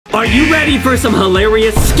Are you ready for some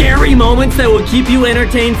hilarious, scary moments that will keep you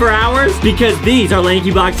entertained for hours? Because these are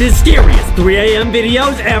LankyBox's scariest 3 a.m.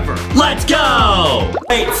 videos ever. Let's go!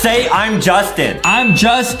 Wait, say I'm Justin. I'm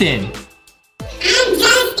Justin. I'm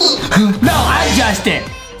Justin. No, I'm Justin.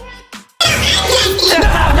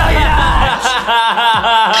 No, you're not!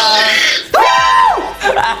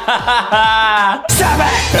 Stop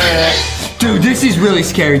it! Dude, this is really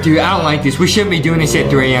scary, dude. I don't like this. We shouldn't be doing this at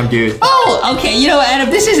 3 a.m., dude. Oh, okay. You know, Adam,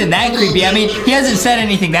 this isn't that creepy. I mean, he hasn't said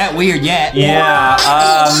anything that weird yet. Yeah,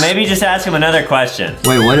 maybe just ask him another question.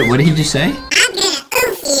 Wait, what did he just say? I'm gonna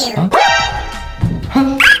oof you.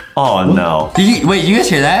 Huh? Oh, no. Wait, you guys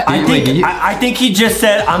hear that? I think he just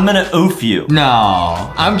said, I'm gonna oof you.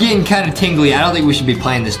 No. I'm getting kind of tingly. I don't think we should be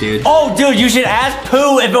playing this, dude. Oh, dude, you should ask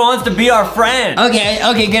Pooh if it wants to be our friend. Okay,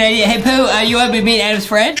 good idea. Hey, Pooh, you want me to meet Adam's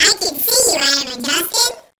friend? I can see you, Adam and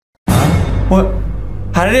Justin. What?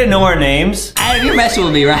 How did it know our names? Adam, you're messing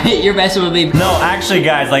with me, right? You're messing with me. No, actually,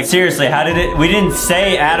 guys, like, seriously, how did it... We didn't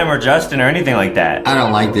say Adam or Justin or anything like that. I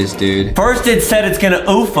don't like this, dude. First, it said it's gonna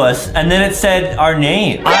oof us, and then it said our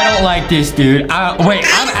name. I don't like this, dude. Wait,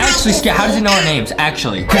 I'm actually scared. How does it know our names,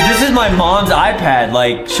 actually? Because this is my mom's iPad.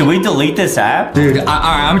 Like, should we delete this app? Dude, all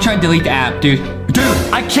right, I'm trying to delete the app, dude. Dude,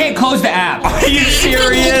 I can't close the app. Are you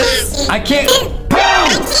serious? I can't...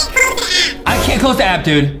 I can't close the app,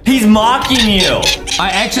 dude. He's mocking you.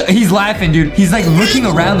 He's laughing, dude. He's like looking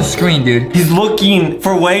around the screen, dude. He's looking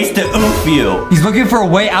for ways to oof you. He's looking for a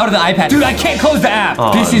way out of the iPad. Dude, I can't close the app.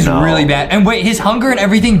 Oh, this is really bad. And wait, his hunger and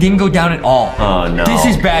everything didn't go down at all. Oh, no. This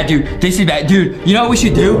is bad, dude. This is bad. Dude, you know what we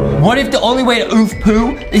should do? What if the only way to oof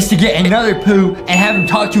Pooh is to get another Pooh and have them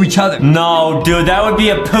talk to each other? No, dude, that would be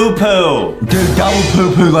a poo-poo. Dude, double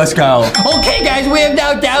Pooh, let's go. Okay, guys, we have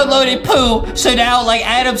now downloaded Pooh. So now, like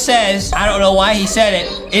Adam says, I don't know why he said it.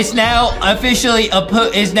 It's now officially a poo.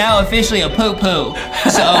 Is now officially a poo-poo.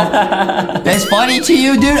 So that's funny to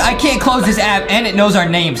you, dude. I can't close this app, and it knows our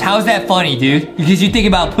names. How is that funny, dude? Because you think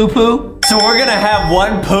about poo-poo. So we're gonna have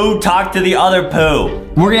one Pooh talk to the other Pooh.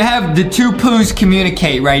 We're gonna have the two Poohs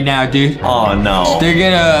communicate right now, dude. Oh no. They're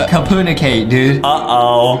gonna communicate, dude.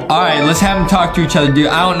 Uh-oh. All right, let's have them talk to each other, dude.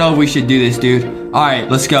 I don't know if we should do this, dude. All right,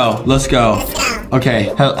 let's go. Let's go.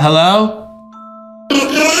 Okay. Hello? Hello?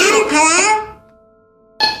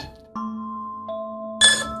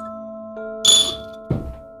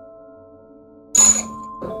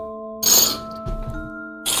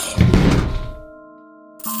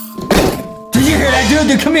 Dude,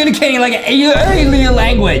 they're communicating like an alien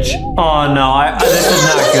language. Oh no, this is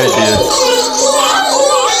not good, dude.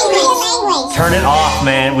 Turn it off,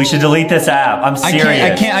 man. We should delete this app. I'm serious.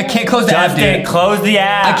 I can't close the app, dude. Close the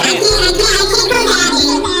app. I can't.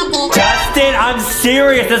 Justin, I'm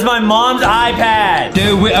serious. That's my mom's iPad.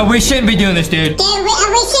 Dude, we shouldn't be doing this, dude. We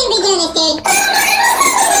shouldn't be doing this,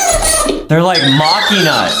 dude. They're like mocking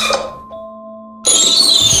us.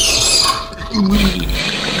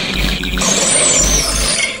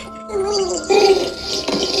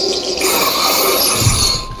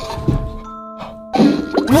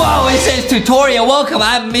 Whoa, it says tutorial. Welcome,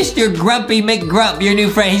 I'm Mr. Grumpy McGrump, your new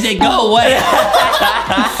friend. He said, go away.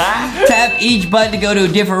 Tap each button to go to a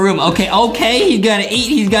different room. Okay, he's gotta eat.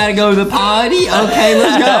 He's gotta go to the potty. Okay,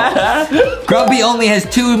 let's go. Grumpy only has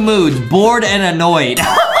 2 moods, bored and annoyed.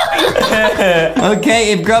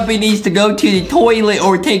 Okay, if Grumpy needs to go to the toilet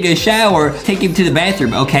or take a shower, take him to the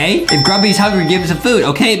bathroom, okay? If Grumpy's hungry, give him some food,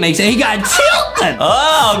 okay? It makes sense. He got tilted.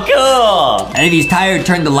 Oh, cool. And if he's tired,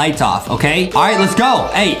 turn the lights off, okay? All right, let's go.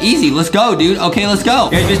 Hey, easy, let's go, dude. Okay, let's go.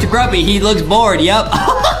 Here's Mr. Grumpy. He looks bored, yep.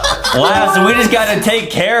 Wow, so we just gotta take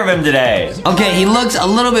care of him today. Okay, he looks a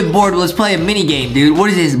little bit bored. Let's play a mini game, dude. What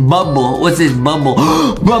is this? Bumble. What's this? Bumble.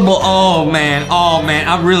 Bumble. Oh, man.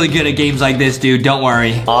 I'm really good at games like this, dude. Don't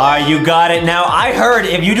worry. You got it. Now, I heard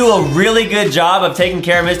if you do a really good job of taking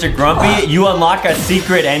care of Mr. Grumpy, you unlock a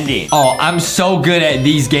secret ending. Oh, I'm so good at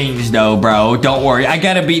these games, though, bro. Don't worry. I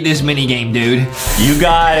gotta beat this mini game, dude. You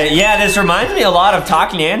got it. Yeah, this reminds me a lot of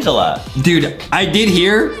Talking Angela. Dude, I did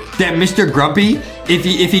hear that Mr. Grumpy,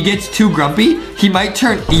 if he gets too grumpy, he might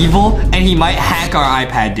turn evil and he might hack our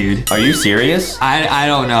iPad, dude. Are you serious? I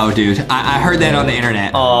don't know, dude. I heard that on the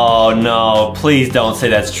internet. Oh, no. Please don't say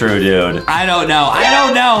that's true, dude. I don't know,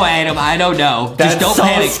 Adam. I don't know. That's just don't so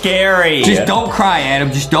panic. Scary. Just don't cry,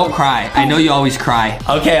 Adam. Just don't cry. I know you always cry.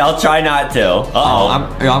 Okay, I'll try not to. Uh-oh.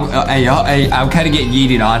 I'm kind of getting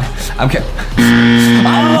yeeted on.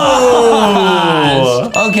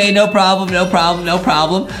 Oh. Okay, no problem.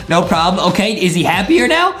 Okay, is he happier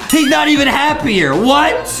now? He's not even happier.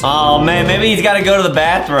 What? Oh, man, maybe he's got to go to the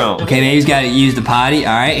bathroom. Okay, maybe he's got to use the potty.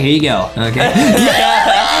 All right, here you go. Okay.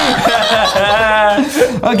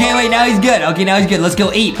 Okay, wait, now he's good. Okay, now he's good. Let's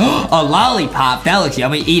go eat. A lollipop. That looks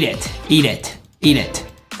yummy. Eat it. Eat it. Eat it.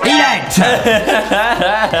 Eat it!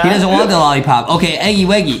 He doesn't want the lollipop. Okay, Eggy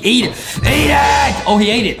Weggy, eat it! Eat it! Oh, he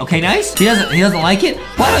ate it. Okay, nice. He doesn't like it?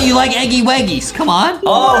 Why don't you like Eggy Weggies? Come on.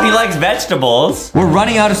 Oh, he likes vegetables. We're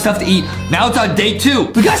running out of stuff to eat. Now it's on day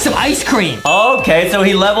 2. We got some ice cream. Okay, so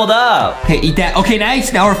he leveled up. Okay, eat that. Okay,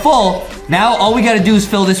 nice. Now we're full. Now all we gotta do is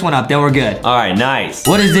fill this one up. Then we're good. All right, nice.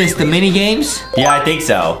 What is this? The mini games? Yeah, I think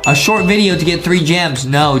so. A short video to get 3 gems.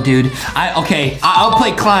 No, dude. I'll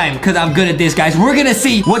play climb because I'm good at this, guys. We're gonna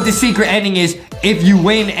see what the secret ending is if you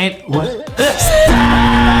win and what?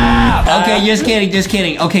 Okay, just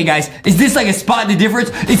kidding. Okay, guys, is this like a spot the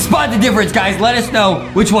difference? It's spot the difference, guys. Let us know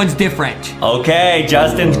which one's different. Okay,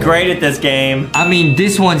 Justin's great at this game. I mean,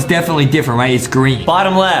 this one's definitely different, right? It's green.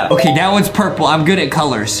 Bottom left. Okay, that one's purple. I'm good at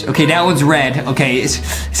colors. Okay, that one's red. Okay,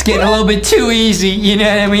 it's getting a little bit too easy. You know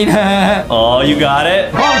what I mean? Oh, you got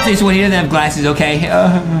it? Oh, it's this one. He doesn't have glasses, okay?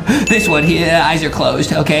 This one, eyes are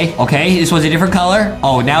closed, okay? Okay, this one's a different color.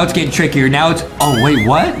 Oh, now it's getting trickier. Now it's, oh, wait,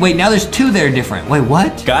 what? Wait, now there's 2 that are different. Wait,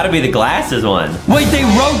 what? Gotta be the glasses one. Wait, they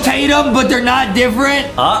rotate them, but they're not different?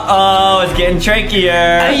 Uh-oh, it's getting trickier.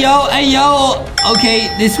 Hey, yo. Okay,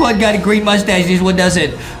 this one got a green mustache. This one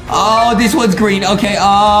doesn't. Oh, this one's green. Okay,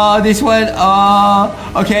 this one,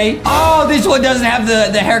 okay. Oh, this one doesn't have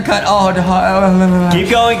the haircut. Oh, no. Keep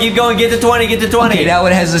going. Get to 20, get to 20. Okay, that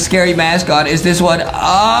one has a scary mask on. Is this one?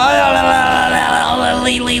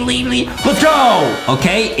 Let's go.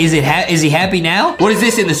 Okay, is he happy now? What is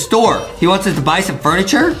this in the store? He wants us to buy some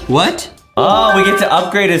furniture? What? Oh, we get to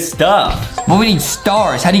upgrade his stuff. Well, we need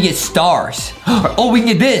stars. How do you get stars? Oh, we can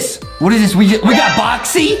get this. What is this? We got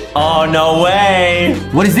Boxy? Oh, no way.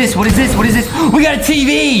 What is this? We got a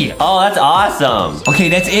TV. Oh, that's awesome. Okay,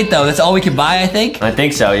 that's it, though. That's all we can buy, I think? I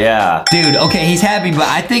think so, yeah. Dude, okay, he's happy, but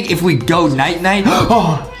I think if we go night-night...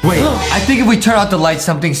 Oh, wait. I think if we turn off the lights,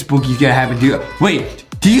 something spooky's gonna happen, dude. Wait.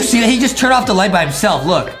 Do you see that? He just turned off the light by himself.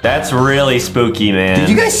 Look. That's really spooky, man. Did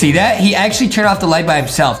you guys see that? He actually turned off the light by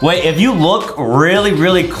himself. Wait, if you look really,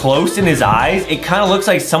 really close in his eyes, it kind of looks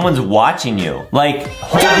like someone's watching you. Like,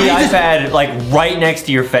 hold the iPad, like, right next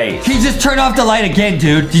to your face. He just turned off the light again,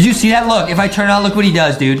 dude. Did you see that? Look, if I turn it on, look what he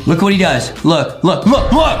does, dude. Look what he does. Look.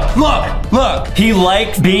 He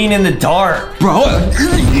likes being in the dark. Bro.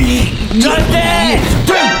 Justin!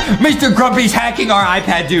 Dude, Mr. Grumpy's hacking our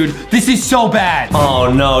iPad, dude. This is so bad. Oh,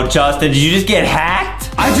 no, Justin. Did you just get hacked?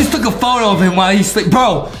 I just took a photo of him while he's sleeping.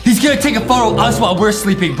 Bro, he's gonna take a photo of us while we're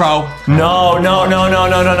sleeping, bro. No.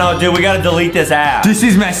 Dude, we gotta delete this app. This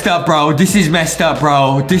is messed up, bro.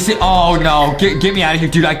 Oh, no. Get me out of here,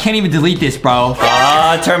 dude. I can't even delete this, bro.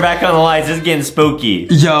 Turn back on the lights. This is getting spooky.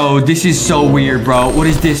 Yo, this is so weird, bro. What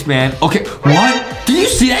is this, man? Okay, what? Did you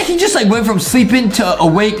see that? He just, like, went from sleeping to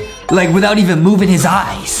awake, like, without even moving his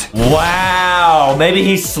eyes. Wow. Maybe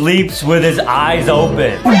he sleeps with his eyes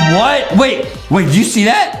open. What? Wait, did you see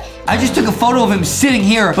that? I just took a photo of him sitting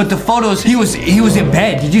here, but the photos, he was in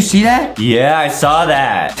bed. Did you see that? Yeah, I saw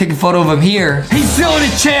that. Take a photo of him here. He's still in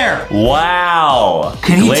a chair. Wow.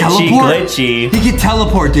 Can he teleport? Glitchy. He can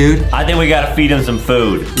teleport, dude. I think we gotta feed him some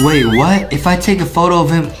food. Wait, what? If I take a photo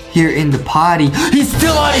of him here in the potty, he's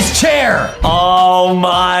still on his chair. Oh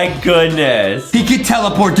my goodness. He can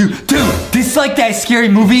teleport, dude. Dude, this is like that scary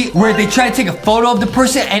movie where they try to take a photo of the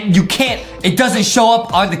person and you can't. It doesn't show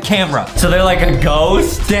up on the camera. So they're like a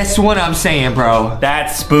ghost? That's what I'm saying, bro.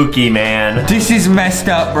 That's spooky, man. This is messed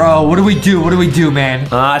up, bro. What do we do, man?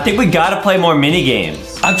 I think we gotta play more mini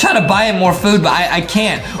games. I'm trying to buy him more food, but I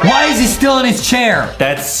can't. Why is he still in his chair?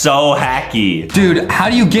 That's so hacky. Dude, how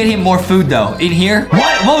do you get him more food, though? In here?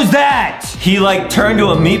 What was that? He, like, turned to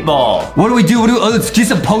a meatball. What do we do? Oh, let's get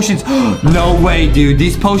some potions. No way, dude.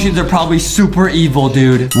 These potions are probably super evil,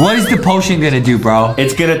 dude. What is the potion gonna do, bro?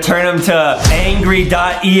 It's gonna turn him to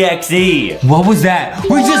angry.exe. What was that?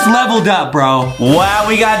 We just leveled up, bro. Wow,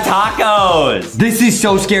 we got tacos. This is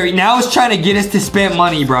so scary. Now it's trying to get us to spend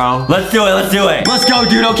money, bro. Let's do it. Let's go,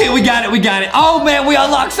 dude. Okay, we got it. Oh, man, we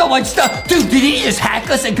unlocked so much stuff. Dude, did he just hack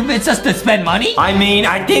us and convince us to spend money? I mean,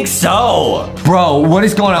 I think so. Bro, what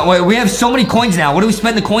is going on? Wait, we have so many coins now. What do we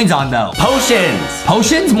spend the coins on, though? Potions.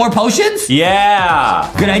 Potions? More potions? Yeah.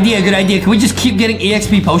 Good idea. Can we just keep getting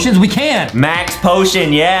EXP potions? We can. Max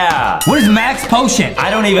potion, yeah. What is max potion? I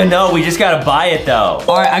don't even know. We just gotta buy it, though.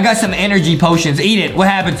 All right, I got some energy potions. Eat it. What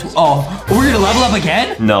happens? Oh, we're gonna level up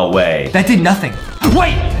again? No way. That did nothing.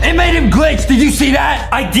 Wait, it made him glitch. Did you see that?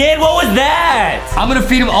 I did? What was that? I'm gonna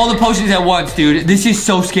feed him all the potions at once, dude. This is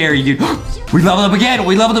so scary, dude. We leveled up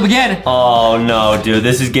again. Oh, no, dude.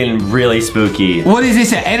 This is getting really spooky. What is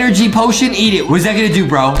this, an energy potion? Eat it. What's that gonna do,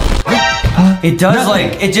 bro? It does,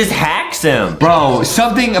 like, it just hacks hacks him. Bro,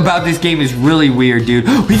 something about this game is really weird, dude.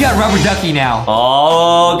 We got Rubber Ducky now.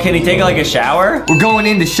 Oh, can he take like a shower? We're going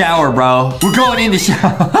in the shower, bro. We're going in the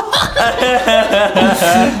shower.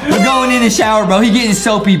 We're going in the shower, bro. He getting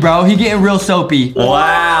soapy, bro. He getting real soapy.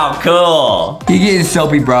 Wow, cool. He getting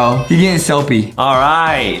soapy, bro. He getting soapy. All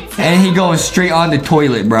right. And he going straight on the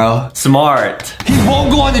toilet, bro. Smart. He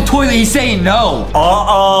won't go on the toilet. He's saying no.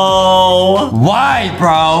 Uh-oh. Why,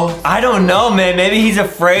 bro? I don't know, man. Maybe he's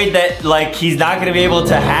afraid that, like, he's not going to be able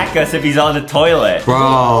to hack us if he's on the toilet.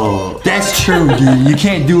 Bro, that's true, dude. You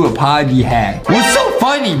can't do a podgy hack. What's so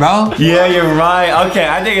funny, bro? Yeah, you're right. Okay,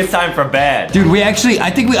 I think it's time for bed. Dude,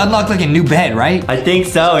 I think we unlocked like a new bed, right? I think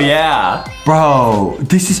so, yeah. Bro,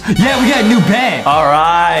 yeah, we got a new bed. All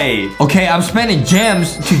right. Okay, I'm spending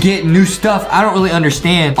gems to get new stuff. I don't really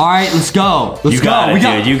understand. All right, let's go. Let's You got go. it,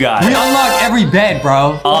 dude. You got it. We unlocked every bed,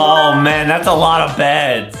 bro. Oh, man, that's a lot of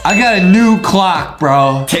beds. I got a new clock,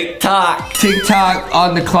 bro. Tick-tock. Tick-tock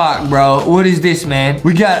on the clock, bro. What is this, man?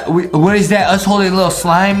 What is that? Us holding a little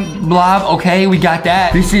slime blob? Okay, we got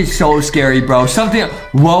that. This is so scary, bro.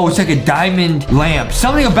 Whoa, it's like a diamond lamp.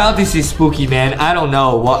 Something about this is spooky, man. I don't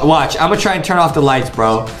know. Watch, I'm gonna try and turn off the lights,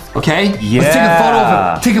 bro. Okay? Yeah.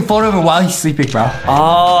 Let's take a photo of him while he's sleeping, bro.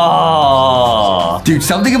 Oh. Dude,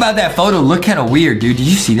 something about that photo looked kind of weird, dude. Did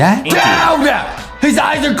you see that? Down! His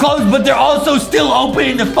eyes are closed, but they're also still open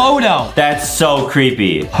in the photo. That's so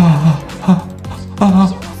creepy.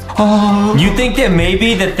 You think that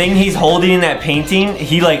maybe the thing he's holding in that painting,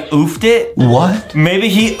 he like oofed it? What? Maybe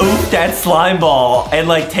he oofed that slime ball and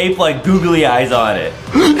like taped like googly eyes on it.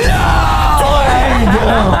 No!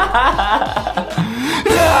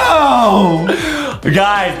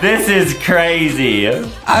 Guys, this is crazy.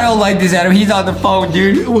 I don't like this, Adam. He's on the phone,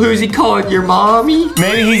 dude. Who's he calling? Your mommy?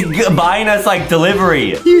 Maybe he's buying us like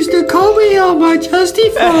delivery. He used to call me on my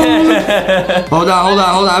Justy phone. Hold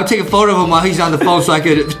on. I'll take a photo of him while he's on the phone so I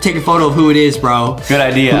could take a photo of who it is, bro. Good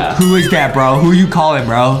idea. Who is that, bro? Who you calling,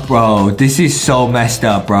 bro? Bro, this is so messed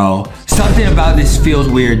up, bro. Something about this feels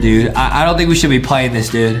weird, dude. I don't think we should be playing this,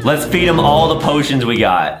 dude. Let's feed him all the potions we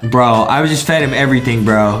got. Bro, I just fed him everything,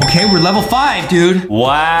 bro. Okay, we're level 5, dude.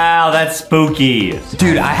 Wow, that's spooky.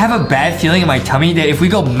 Dude, I have a bad feeling in my tummy that if we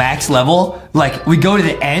go max level, like we go to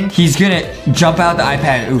the end, he's gonna jump out the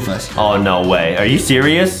iPad and oof us. Oh, no way. Are you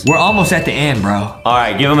serious? We're almost at the end, bro. All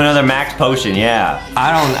right, give him another max potion, yeah.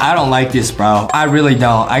 I don't like this, bro. I really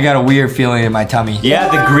don't. I got a weird feeling in my tummy. Yeah,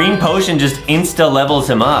 the green potion just insta levels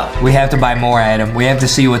him up. We have to buy more, Adam. We have to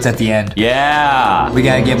see what's at the end. Yeah. We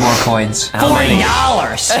gotta get more coins. How many?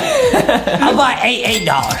 $40. I'll buy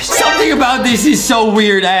 $8. Something about this is so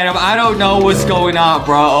weird, Adam. I don't know what's going on,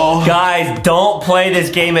 bro. Guys, don't play this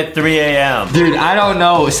game at 3 a.m. Dude, I don't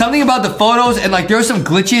know. Something about the photos and like there were some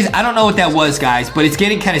glitches. I don't know what that was, guys, but it's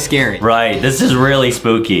getting kind of scary. Right, this is really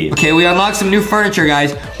spooky. Okay, we unlocked some new furniture,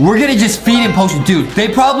 guys. We're gonna just feed him potions. Dude,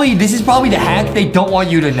 this is probably the hack they don't want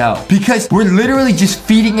you to know. Because we're literally just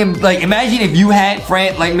feeding him, like, imagine if you had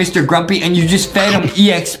Fran, like Mr. Grumpy, and you just fed him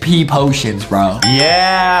EXP potions, bro.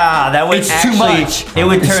 Yeah, that would too much. It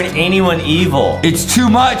would turn anyone evil. It's too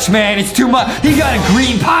much, man. It's too much. He got a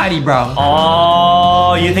green potty, bro.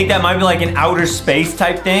 Oh, you think that might be like an outer space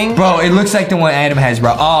type thing? Bro, it looks like the one Adam has,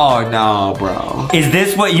 bro. Oh, no, bro. Is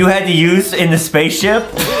this what you had to use in the spaceship?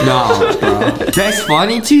 No, bro. That's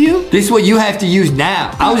funny to you? This is what you have to use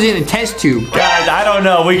now. I was in a test tube. Guys, I don't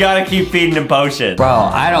know. We gotta keep feeding him potions. Bro,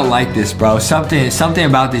 I don't like this, bro. Something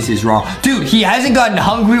about this is wrong. Dude, he hasn't gotten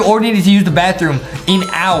hungry or needed to use the bathroom in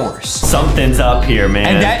hours. Something's up here,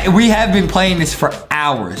 man. And we have been playing this for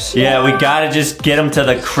hours. Yeah, we gotta just get him to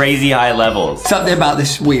the crazy high levels. Something about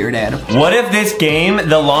this weird, Adam. What if this game,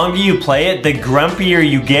 the longer you play it, the grumpier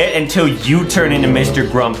you get until you turn into Mr.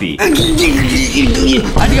 Grumpy? I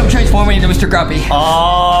think I'm transforming into Mr. Grumpy.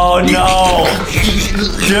 Oh, no.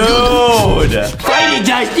 Dude. Fight it,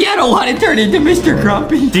 Justy. I don't want to turn into Mr.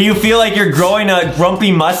 Grumpy. Do you feel like you're growing a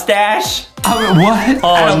grumpy mustache? What?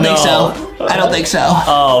 Oh, I don't no. think so. I don't think so.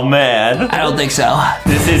 Oh, man. I don't think so.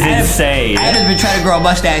 This is insane. Adam's been trying to grow a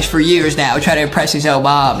mustache for years now, trying to impress his old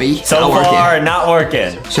mommy. So far, not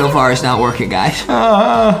working. So far, it's not working, guys.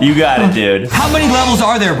 You got it, dude. How many levels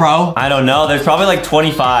are there, bro? I don't know. There's probably like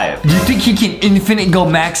 25. Do you think he can infinite go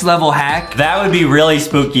max level hack? That would be really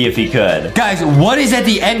spooky if he could. Guys, what is at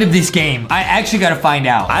the end of this game? I actually gotta find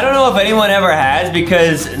out. I don't know if anyone ever has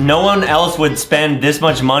because no one else would spend this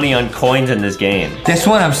much money on coins in this game. That's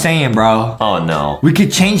what I'm saying, bro. Oh, no. We could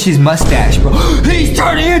change his mustache, bro. He's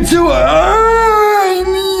turning into a...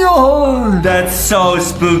 That's so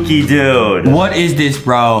spooky, dude. What is this,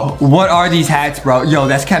 bro? What are these hats, bro? Yo,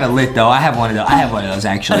 that's kind of lit, though. I have one of those. I have one of those,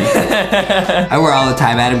 actually. I wear all the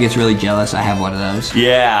time. Adam gets really jealous. I have one of those.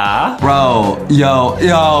 Yeah. Bro,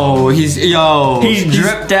 he's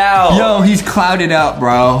dripped out. Yo, he's clouded up,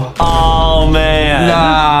 bro. Oh, man.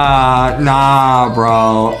 Nah,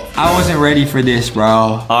 bro. I wasn't ready for this, bro.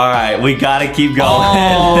 All right, we gotta keep going.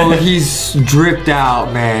 Oh, he's dripped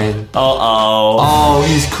out, man. Uh-oh. Oh,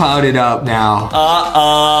 he's clouded up now.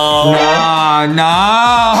 Uh-oh.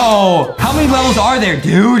 No. How many levels are there,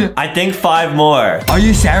 dude? I think 5 more. Are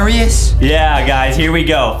you serious? Yeah, guys, here we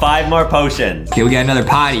go. 5 more potions. Okay, we got another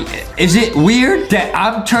potty. Is it weird that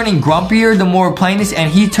I'm turning grumpier the more we're playing this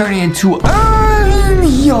and he's turning into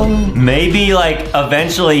young? Maybe, like,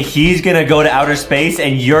 eventually he's gonna go to outer space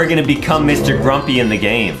and you're gonna become Mr. Grumpy in the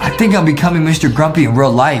game. I think I'm becoming Mr. Grumpy in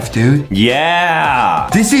real life, dude. Yeah.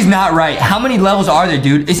 This is not right. How many levels are there,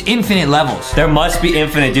 dude? It's infinite levels. There must be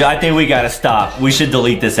infinite, dude. I think we gotta stop. We should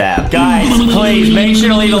delete this app. Guys, please make sure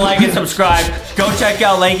to leave a like and subscribe. Go check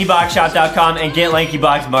out LankyBoxShop.com and get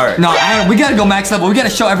LankyBox merch. No, Adam, we gotta go max level. We gotta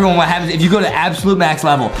show everyone what happens if you go to absolute max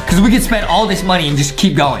level. Because we can spend all this money and just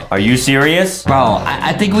keep going. Are you serious? Bro,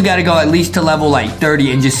 I think we gotta go at least to level like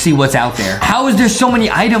 30 and just see what's out there. How is there so many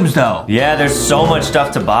items though? Yeah, there's so much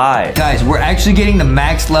stuff to buy. Guys, we're actually getting the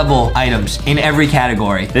max level items in every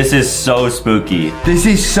category. This is so spooky. This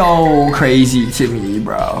is so crazy to me,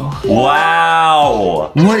 bro.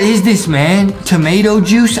 Wow. What is this, man? Tomato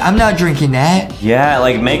juice? I'm not drinking that. Yeah, it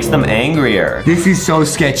like makes them angrier. This is so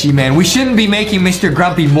sketchy, man. We shouldn't be making Mr.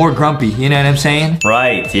 Grumpy more grumpy. You know what I'm saying?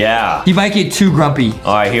 Right, yeah. He might get too grumpy.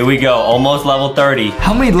 All right, here we go. Almost level 30.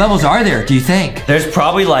 How many levels are there, do you think? There's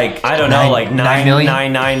probably like, I don't know, like 9 million?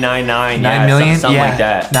 9,999. 9 million? Something like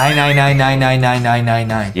that.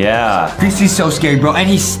 9,999,999,999. Yeah. This is so scary, bro. And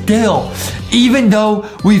he's still, even though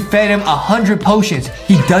we fed him 100 potions,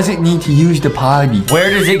 he doesn't need to use the potty. Where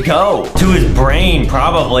does it go? To his brain,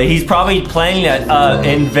 probably. He's probably playing that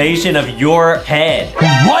invasion of your head.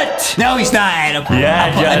 What? No, he's not, Adam.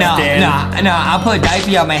 Yeah, Justin. No, I'll put a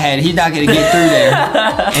diaper on my head. He's not gonna get through there.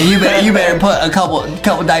 And you better put a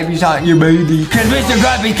couple diapers on your baby. Cause Mr.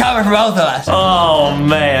 Grumpy's coming for both of us. Oh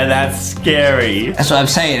man, that's scary. That's what I'm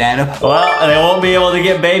saying, Adam. Well, they won't be able to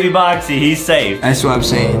get Baby Boxy. He's safe. That's what I'm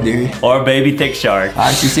saying, dude. Or Baby Thick Shark.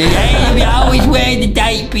 I should say, hey, we always wear the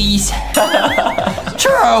diapers.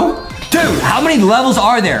 True. Dude, how many levels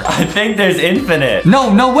are there? I think there's infinite.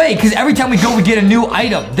 No way, because every time we go, we get a new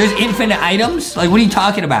item. There's infinite items? Like, what are you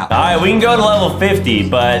talking about? All right, we can go to level 50,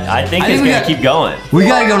 but I think it's gonna keep going. We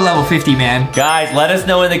gotta go to level 50, man. Guys, let us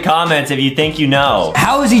know in the comments if you think you know.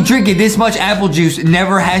 How is he drinking this much apple juice,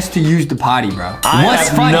 never has to use the potty, bro? What's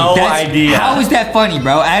funny? No idea. How is that funny,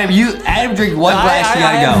 bro? Adam drink one glass, you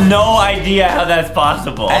gotta go. I have no idea how that's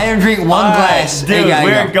possible. Adam drink one glass. Dude,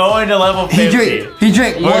 we're going to level 50. He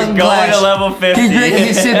drank one glass. We're going to level 50. He's drinking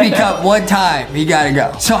a sippy cup one time. He gotta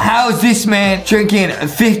go. So how is this man drinking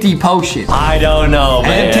 50 potions? I don't know,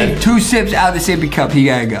 man. And take 2 sips out of the sippy cup. He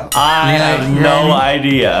gotta go. I have no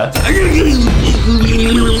idea.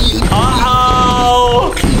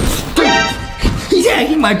 Uh-oh! He's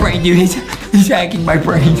hacking my brain, dude. He's hacking my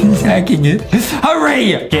brain. He's hacking it.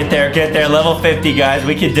 Hurry! Get there. Level 50, guys.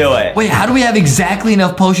 We can do it. Wait, how do we have exactly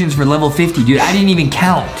enough potions for level 50, dude? I didn't even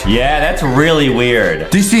count. Yeah, that's really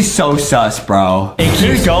weird. This is so sus, bro. It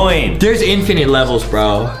keeps going. There's infinite levels,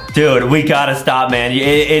 bro. Dude, we gotta stop, man.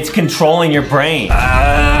 It's controlling your brain.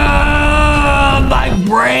 My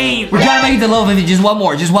brain. We gotta make it to level 50. Just one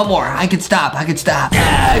more. I can stop.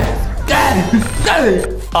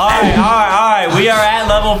 All right. We are at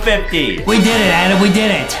level 50. We did it, Adam. We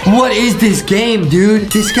did it. What is this game, dude?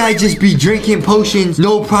 This guy just be drinking potions,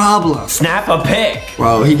 no problem. Snap a pic.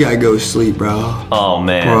 Bro, he gotta go to sleep, bro. Oh,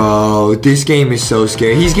 man. Bro, this game is so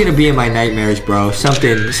scary. He's gonna be in my nightmares, bro.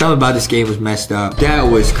 Something about this game was messed up. That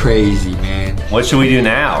was crazy, man. What should we do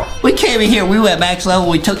now? We came in here. We went max level.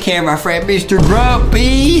 We took care of our friend, Mr.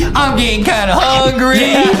 Grumpy. I'm getting kind of hungry.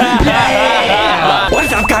 Yeah.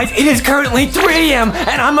 What's up, guys? It is currently 3 a.m.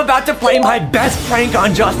 and I'm about to play my best prank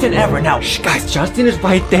on Justin ever. Now, guys, Justin is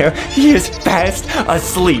right there. He is fast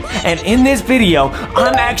asleep. And in this video,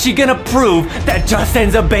 I'm actually gonna prove that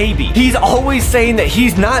Justin's a baby. He's always saying that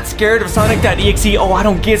he's not scared of Sonic.exe. Oh, I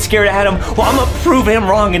don't get scared at him. Well, I'm gonna prove him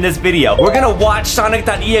wrong in this video. We're gonna watch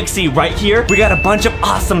Sonic.exe right here. We got a bunch of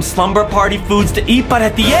awesome slumber party foods to eat, but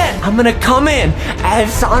at the end, I'm gonna come in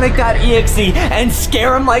as Sonic.exe and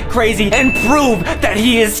scare him like crazy and prove that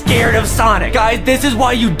he is scared of Sonic. Guys, this is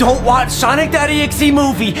why you don't watch Sonic.exe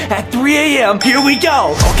movie at 3 a.m. Here we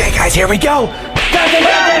go. Okay, guys, here we go.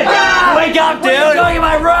 Wake up, dude! What are you doing in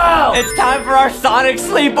my room? It's time for our Sonic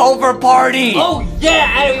sleepover party! Oh, yeah,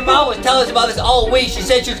 Adam, your mom was telling us about this all week. She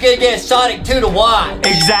said she was gonna get a Sonic 2 to watch.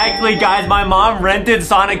 Exactly, guys. My mom rented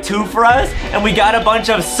Sonic 2 for us, and we got a bunch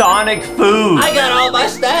of Sonic food. I got all my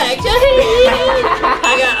snacks.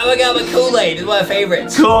 I got my Kool-Aid. It's one of my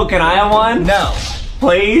favorites. Cool, can I have one? No.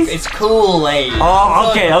 Please? It's Kool-Aid. Oh,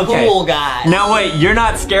 okay, okay. Cool guy. Now wait, you're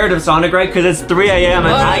not scared of Sonic, right? Because it's 3 a.m.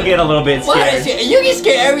 and I get a little bit scared. What is it? You get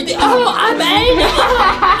scared of everything. Oh, I'm angry.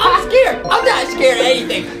 I'm scared. I'm not scared of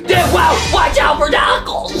anything. Dude, wow, watch out for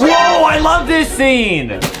Knuckles. Whoa, I love this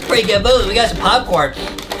scene. Pretty good movie. We got some popcorn.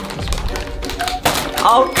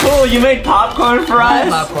 Oh, cool. You made popcorn for us?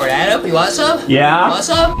 Popcorn, Adam. You want some? Yeah. You want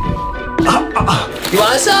some? You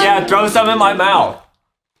want some? Yeah, throw some in my mouth.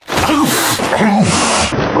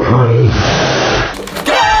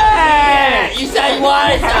 Yeah, you said you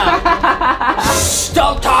wanted some. Shh,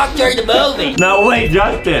 don't talk during the movie. Now wait,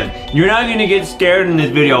 Justin, you're not gonna get scared in this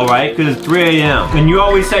video, right? Because it's 3 a.m. And you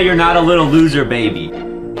always say you're not a little loser, baby. No.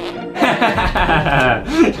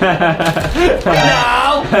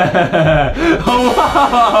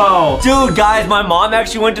 Whoa. Dude, guys, my mom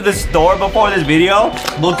actually went to the store before this video.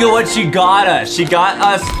 Look at what she got us. She got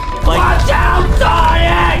us, like... Watch out,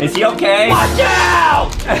 Sonic! Is he okay? Watch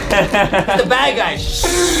out! The bad guy.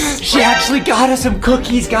 She actually got us some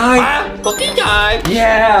cookies, guys. Cookie time.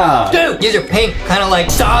 Yeah. Dude, these are pink, kind of like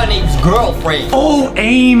Sonic's girlfriend. Oh,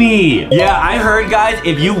 Amy. Yeah, I heard, guys,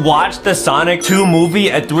 if you watch the Sonic 2 movie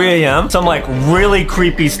at 3 a.m., some like really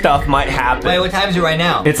creepy stuff might happen. Wait, what time is it right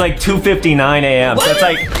now? It's like 2:59 a.m. So it's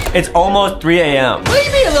like, it's almost 3 a.m. What do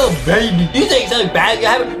you mean a little baby? You think something bad?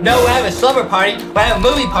 No, we're having a slumber party. We're having a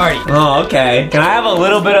movie party. Oh, okay. Can I have a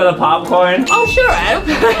little bit of the popcorn? Oh, sure, Adam.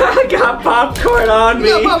 I got popcorn on me.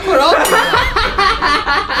 You got popcorn on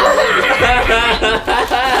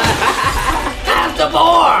Have some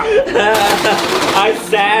more. I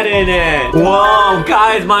sat in it. Whoa,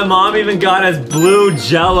 guys, my mom even got us blue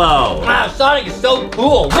Jello. Wow, Sonic is so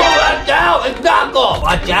cool. Whoa, watch out, it's Knuckles.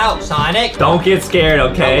 Watch out, Sonic. Don't get scared,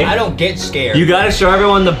 okay? No, I don't get scared. You gotta show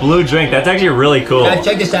everyone the blue drink. That's actually really cool. Guys,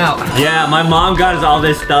 check this out. Yeah, my mom got us all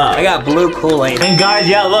this stuff. I got blue Kool-Aid. And guys,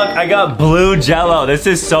 yeah, look, I got blue Jello. This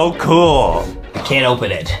is so cool. I can't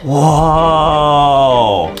open it.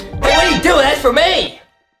 Whoa. Hey, what are you doing? That's for me.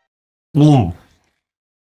 Boom.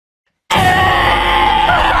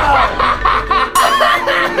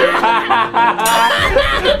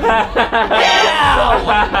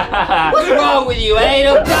 What's wrong with you,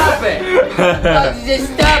 Adam? Stop it!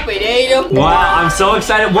 Just stop it, Adam. Wow, I'm so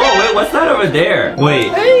excited. Whoa, wait, what's that over there? Wait,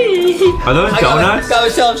 are those donuts? Got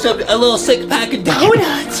myself a little 6-pack of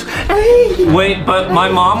donuts. Hey. Wait, but my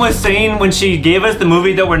mom was saying when she gave us the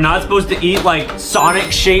movie that we're not supposed to eat like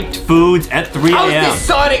Sonic-shaped foods at 3 How a.m. is this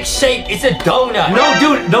Sonic shaped? It's a donut. No,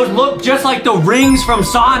 dude, those look just like the rings from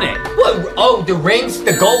Sonic. What? Oh, the rings?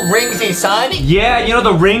 The gold rings in Sonic? Yeah, you know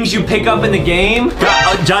the rings you pick up in the game?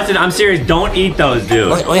 Justin, I'm serious, don't eat those, dude.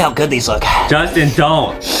 Look how good these look. Justin,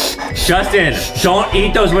 don't. Justin, don't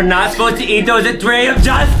eat those. We're not supposed to eat those at 3 a.m.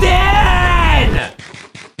 Justin!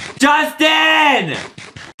 Justin!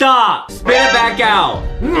 Stop! Spit it back out.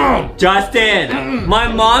 Justin, my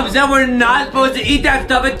mom said we're not supposed to eat that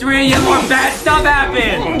stuff at 3 a.m. or bad stuff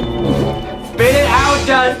happens. Spit it out,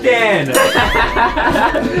 Justin!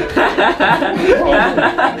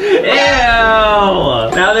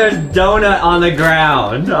 Ew! Now there's donut on the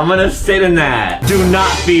ground. I'm gonna sit in that. Do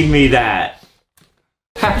not feed me that.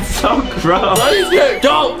 That's so gross. What is that?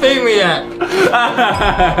 Don't feed me that.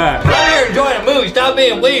 I'm here enjoying a movie. Stop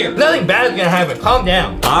being weird. Nothing bad is gonna happen. Calm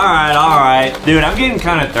down. All right. Dude, I'm getting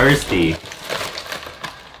kind of thirsty.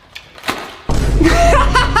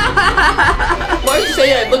 Why you say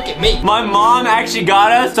that? Look at me. My mom actually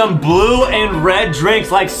got us some blue and red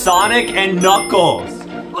drinks like Sonic and Knuckles.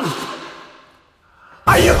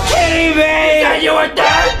 Are you kidding me? You said you were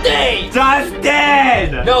thirsty.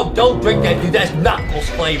 Justin! No, don't drink that, dude. That's Knuckles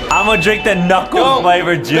flavor. I'm gonna drink the Knuckles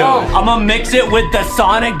flavored juice. No. I'm gonna mix it with the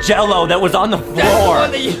Sonic Jello that was on the floor. That's the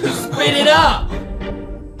one that you spit it up.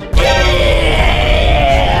 Ew.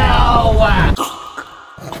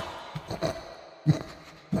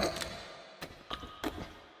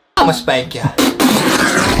 I'ma spank you.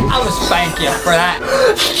 I'ma spank you for that.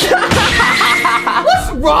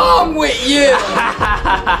 What's wrong with you?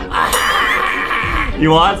 You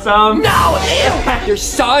want some? No, ew! There's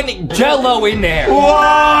Sonic Jello in there.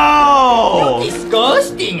 Whoa!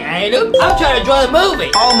 Disgusting, Adam. I'm trying to enjoy the movie.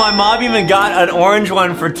 Oh, my mom even got an orange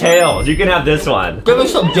one for Tails. You can have this one. Give me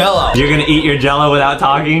some Jello. You're gonna eat your Jello without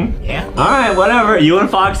talking? Yeah. All right, whatever. You and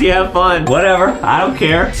Foxy have fun. Whatever. I don't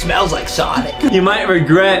care. It smells like Sonic. You might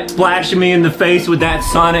regret splashing me in the face with that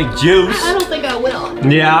Sonic juice. I don't think I will.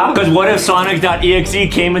 Yeah? Because what if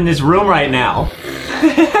Sonic.exe came in this room right now?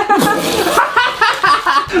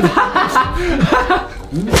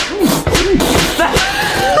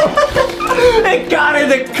 It got her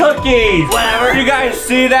the cookies! Whatever. You guys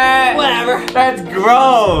see that? Whatever. That's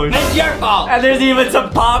gross. It's your fault. And there's even some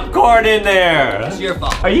popcorn in there. It's your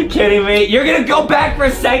fault. Are you kidding me? You're gonna go back for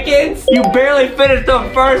seconds? You barely finished the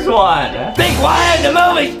first one. Be quiet, the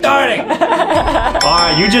movie's starting.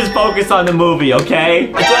 Alright, you just focus on the movie,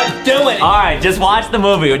 okay? That's what I'm doing. Alright, just watch the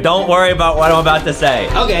movie. Don't worry about what I'm about to say.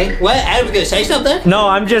 Okay, what? Adam's gonna say something? No,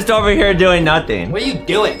 I'm just over here doing nothing. What are you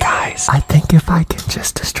doing? Guys, I think if I can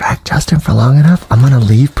just distract Justin for long enough, I'm gonna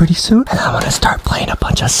leave pretty soon, and I'm gonna start playing a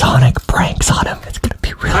bunch of Sonic pranks on him. It's gonna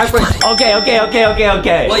be really funny. Okay.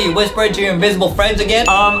 What, you whispering to your invisible friends again?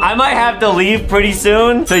 I might have to leave pretty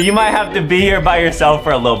soon, so you might have to be here by yourself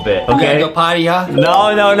for a little bit, You okay? gotta go potty, huh? No.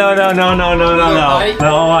 potty?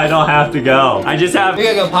 No, I don't have to go. I just have You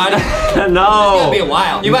gotta go potty? It's No. gonna be a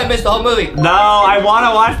while. You might miss the whole movie. No, I want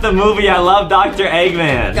to watch the movie. I love Dr.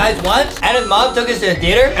 Eggman. Guys, once, Adam's mom took us to the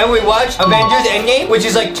theater and we watched Avengers Endgame, which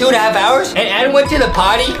is like 2.5 hours. And Adam went to the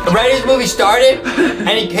potty right as the movie started, and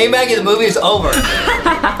he came back and the movie was over.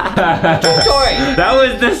 True story. That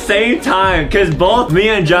was the same time, because both me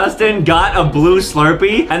and Justin got a blue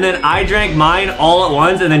Slurpee, and then I drank mine all at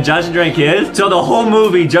once, and then Justin drank his. So the whole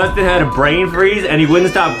movie, Justin had a brain freeze, and he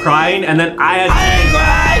wouldn't stop crying, and then I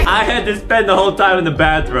had to spend the whole time in the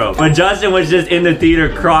bathroom. But Justin was just in the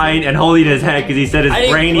theater crying and holding his head because he said his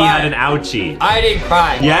brainy had an ouchie. I didn't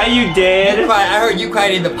cry. Yeah, you did. You cried. I heard you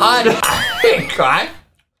cried in the potty. I didn't cry.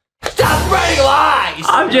 Stop spreading lies!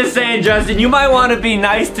 I'm just saying, Justin, you might want to be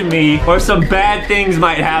nice to me, or some bad things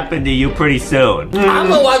might happen to you pretty soon. I'm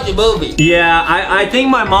gonna watch the movie. Yeah, I think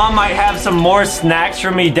my mom might have some more snacks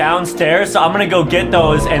for me downstairs, so I'm gonna go get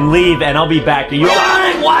those and leave, and I'll be back. Are you?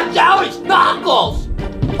 Sonic, watch out! It's Knuckles!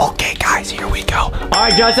 Okay, guys, here we go. All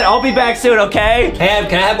right, Justin, I'll be back soon, okay? Hey,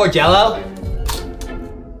 can I have more Jello?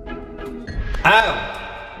 Oh.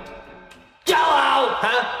 Jello!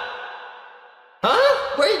 Huh?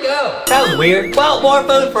 Huh? Where'd you go? That was weird. Well, more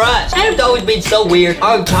food for us. Adam's always been so weird.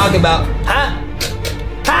 All I'm talking about, huh?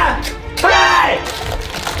 Huh? Hey!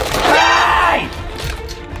 Hey!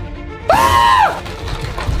 Ah!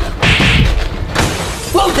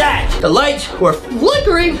 What was that? The lights were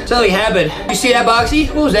flickering. Something happened. You see that, Boxy?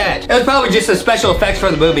 What was that? It was probably just the special effects for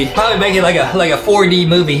the movie. Probably making like a 4D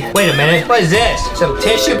movie. Wait a minute. What is this? Some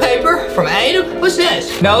tissue paper from Adam? What's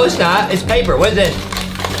this? No, it's not. It's paper. What is this?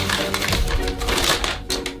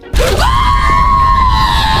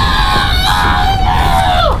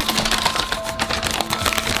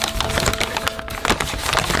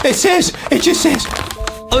 It just says,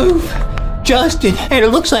 oof, Justin. And it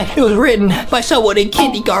looks like it was written by someone in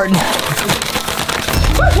kindergarten.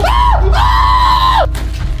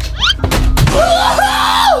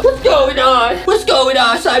 What's going on? What's going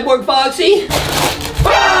on, Cyborg Foxy?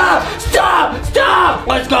 Stop!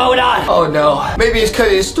 What's going on? Oh no, maybe it's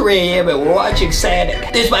because it's 3 AM and we're watching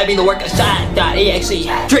Sonic. This might be the work of Sonic.exe.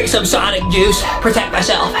 Drink some Sonic juice, protect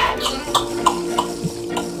myself.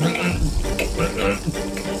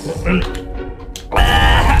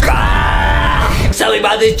 Something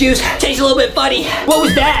about this juice tastes a little bit funny. What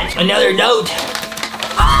was that? Another note.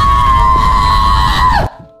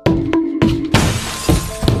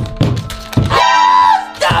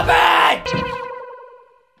 Stop it!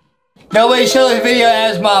 Nobody showed this video to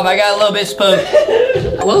Adam's mom. I got a little bit spooked.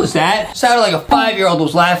 What was that? Sounded like a 5-year-old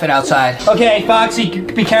was laughing outside. Okay, Foxy,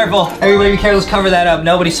 be careful. Everybody be careful, let's cover that up.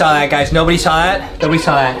 Nobody saw that, guys. Nobody saw that? Nobody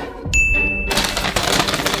saw that.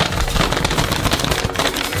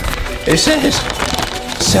 It says,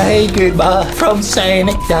 say goodbye from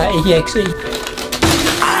Sonic.exe.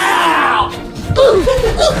 Ow!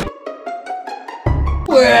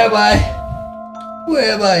 Where am I?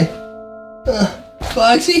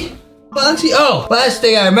 Foxy? Oh, last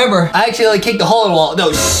thing I remember, I accidentally kicked the hole in the wall. No,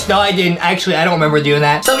 I didn't. Actually, I don't remember doing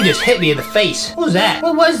that. Somebody just hit me in the face. What was that?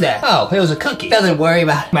 What was that? Oh, it was a cookie. Nothing to worry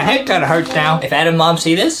about. My head kind of hurts now. If Adam's mom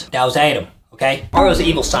see this, that was Adam. Okay? Or it was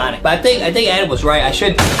evil Sonic. But I think Adam was right. I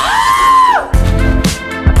should.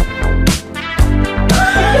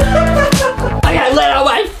 I gotta let out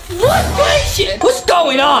my frustration! shit. What's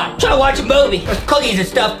going on? I'm trying to watch a movie. There's cookies and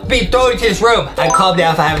stuff being thrown into this room. I calm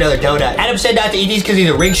down if I have another donut. Adam said not to eat these because these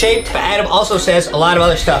are ring-shaped, but Adam also says a lot of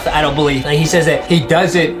other stuff that I don't believe. Like he says that he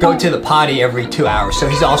doesn't go to the potty every 2 hours, so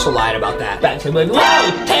he's also lying about that. Back to the movie.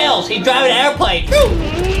 Whoa, Tails, he's driving an airplane.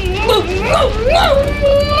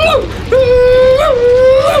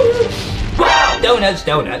 Wow, donuts.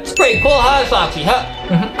 Pretty cool, huh, Foxy, huh?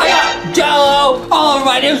 I got Jello all over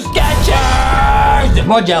my new Skechers.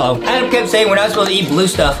 More Jello. Adam kept saying we're not supposed to eat blue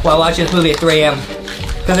stuff while watching this got 3 a.m.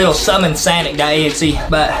 because it'll summon Sonic.exe,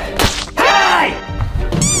 but hey!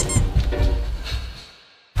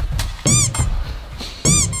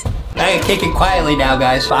 I can kick it quietly now,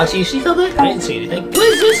 guys. Foxy, you see something? I didn't see anything. What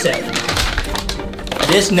does this say?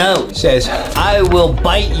 This note says, I will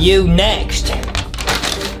bite you next.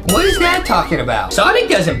 What is that talking about? Sonic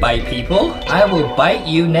doesn't bite people. I will bite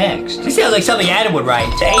you next. This sounds like something Adam would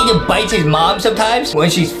write. So Adam bites his mom sometimes when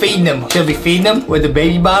she's feeding him. She'll be feeding him with the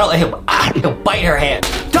baby bottle and he'll bite her hand.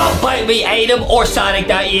 Don't bite me, Adam or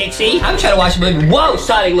Sonic.exe. I'm trying to watch the movie. Whoa,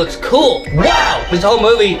 Sonic looks cool. Wow, this whole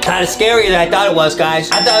movie kind of scarier than I thought it was,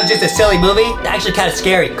 guys. I thought it was just a silly movie. It's actually kind of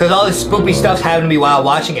scary because all this spoopy stuff's happening to me while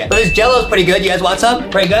watching it. But this Jello's pretty good. You guys want some?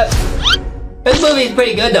 Pretty good. This movie is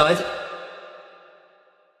pretty good though.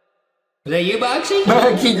 Is that you, Boxy? I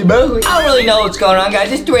don't really know what's going on,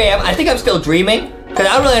 guys. It's 3 a.m. I think I'm still dreaming because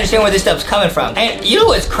I don't really understand where this stuff's coming from. And you know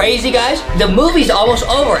what's crazy, guys? The movie's almost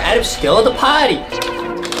over. Adam's still at the potty.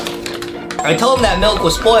 I told him that milk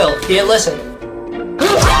was spoiled. He didn't listen.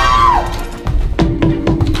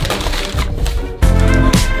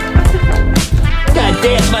 Gotta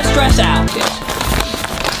dance my stress out.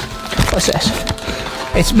 What's this?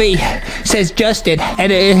 It's me, says Justin,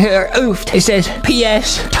 and oofed. It says,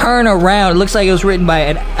 P.S. Turn around. It looks like it was written by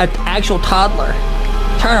an actual toddler.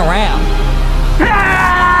 Turn around.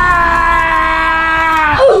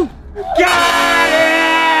 Got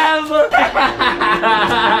him! What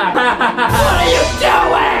are you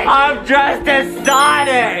doing? I'm dressed as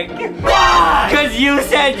Sonic! Why? Because you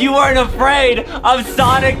said you weren't afraid of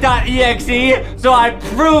Sonic.exe, so I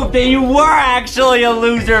proved that you were actually a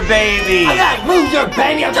loser baby! I'm not a loser,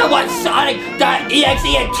 baby. I'm talking about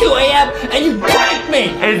Sonic.exe at 2 a.m. and you pranked me!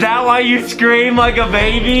 Is that why you scream like a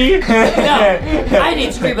baby? No, I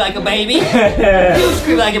didn't scream like a baby. You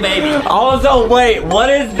screamed like a baby. Also, wait, what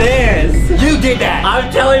is this? You did that. I'm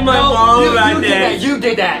telling my mom about this. You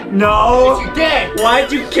did that. No. Yes, you did.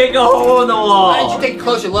 Why'd you kick a hole in the wall? Why didn't you take a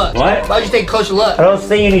closer look? What? Why'd you take a closer look? I don't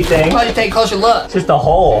see anything. Why'd you take a closer look? It's just a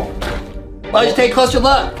hole. Why'd you take a closer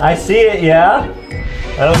look? I see it, yeah?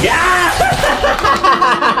 I don't get.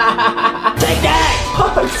 Take that!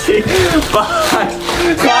 Foxy!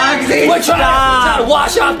 Foxy! We're trying to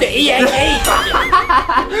wash off the EXE!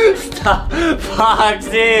 Stop!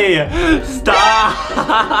 Foxy!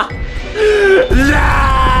 Stop!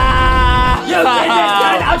 You did this,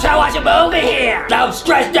 guys! I'm trying to watch a movie here! I'm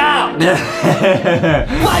stressed out!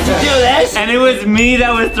 Why'd you do this? And it was me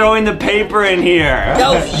that was throwing the paper in here. That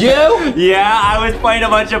was you? Yeah, I was playing a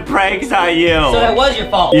bunch of pranks on you. So that was your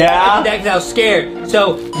fault. Yeah? I did that because I was scared.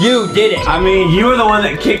 So you did it. I mean, you were the one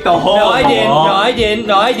that kicked the hole. No, I in the didn't. wall. No, I didn't.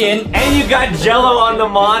 No, I didn't. And you got Jello on the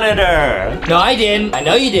monitor. No, I didn't. I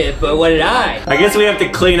know you did, but what did I? I guess we have to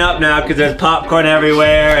clean up now because there's popcorn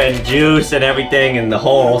everywhere and juice and everything in the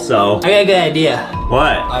hole, so. I got a good idea.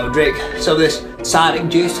 What? I will drink some of this Sonic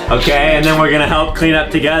juice. Okay, and then we're gonna help clean up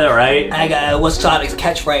together, right? I got, what's Sonic's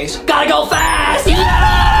catchphrase? Gotta go fast! Yeah!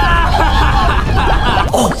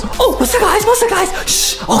 Oh, what's up, guys? What's up, guys?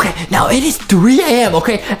 Shh. Okay, now it is 3 a.m.,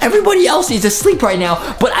 okay? Everybody else is asleep right now,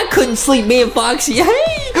 but I couldn't sleep, me and Foxy.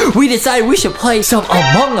 Hey! We decided we should play some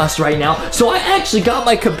Among Us right now, so I actually got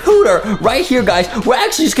my computer right here, guys. We're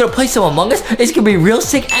actually just gonna play some Among Us. It's gonna be real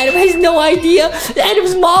sick. Adam has no idea.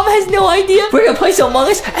 Adam's mom has no idea. We're gonna play some Among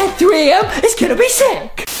Us at 3 a.m. It's gonna be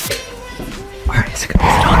sick. Alright, is it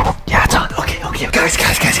on? Yeah, it's on. Okay. Guys.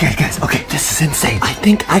 Okay, this is insane. I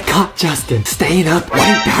think I caught Justin staying up way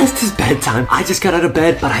past his bedtime. I just got out of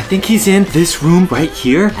bed, but I think he's in this room right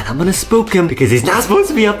here, and I'm gonna spook him because he's not supposed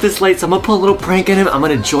to be up this late, so I'm gonna pull a little prank on him. I'm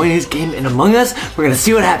gonna join his game in Among Us. We're gonna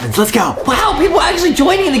see what happens. Let's go. Wow, people are actually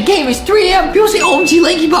joining the game. It's 3 a.m. People say, OMG,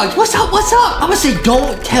 LankyBox, what's up? I'm gonna say,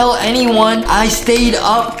 don't tell anyone I stayed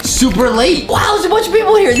up super late. Wow, there's a bunch of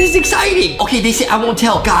people here. This is exciting. Okay, they say I won't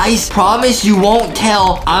tell. Guys, promise you won't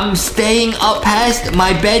tell. I'm staying up past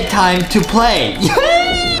my bedtime to play.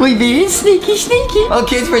 We being sneaky.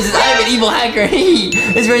 Okay, this person's I'm an evil hacker.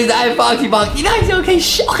 This person's I'm Foxy. Nice.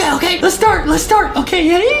 Okay. Let's start. Okay,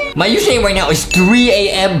 yeah. My username right now is 3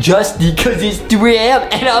 a.m. Justy because it's 3 a.m.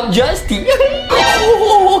 and I'm Justy.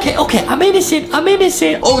 Okay. I'm innocent.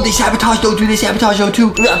 Oh, they sabotaged O2.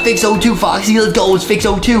 We gotta fix O2, Foxy. Let's go. Let's fix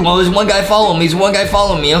O2. Oh, there's one guy following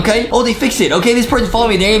me. Okay. Oh, they fixed it. Okay, this person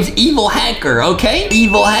following me. Their name's Evil Hacker. Okay.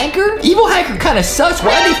 Evil Hacker kind of sucks.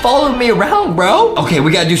 Why are they following me around, bro? Okay,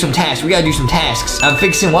 we gotta do some tasks. I'm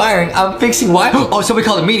fixing wiring. Oh, somebody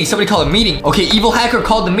called a meeting. Okay, Evil Hacker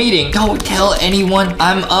called the meeting. Don't tell anyone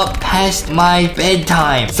I'm up past my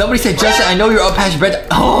bedtime. Somebody said, Justin, I know you're up past your bedtime.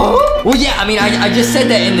 Oh? Well, yeah, I mean, I just said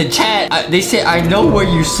that in the chat. They say, I know where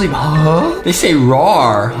you sleep. Huh? They say,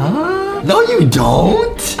 rawr. Huh? No, you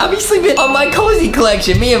don't. I'll be sleeping on my cozy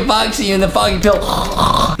collection. Me and Foxy and the Foggy Pill.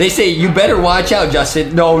 They say, you better watch out,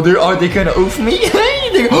 Justin. No, are they gonna oof me?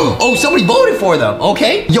 Oh, somebody voted for them.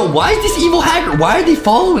 Okay. Yo, why is this Evil Hacker? Why are they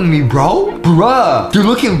following me, bro? Bruh. They're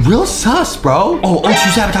looking real sus, bro. Oh,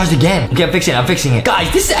 O2 sabotaged again. Okay, I'm fixing it.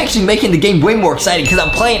 Guys, this is actually making the game way more exciting because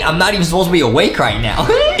I'm not even supposed to be awake right now.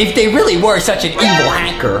 If they really were such an evil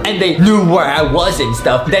hacker and they knew where I was and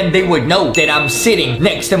stuff, then they would know that I'm sitting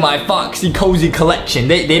next to my Foxy Cozy collection.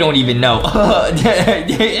 They don't even know.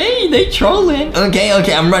 Hey, they trolling. Okay,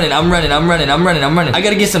 I'm running. I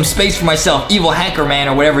gotta get some space for myself. Evil Hacker Man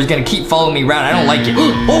or whatever is gonna keep following me around. I don't like it.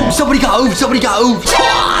 Oh, somebody got oofed.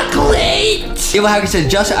 Chocolate! Evil Hacker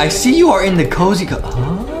says, Justin, I see you are in the cozy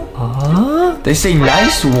They say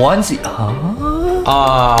nice onesie.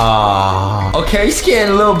 Okay, it's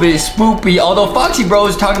getting a little bit spoopy. Although Foxy Bro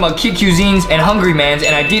is talking about kid cuisines and Hungry Mans,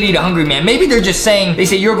 and I did eat a Hungry Man. Maybe they're just saying, they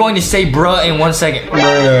say you're going to say bruh in 1 second.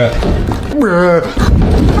 Bruh.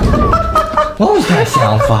 What was that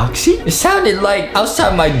sound, Foxy? It sounded like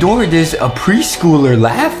outside my door there's a preschooler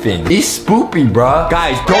laughing. It's spoopy, bruh.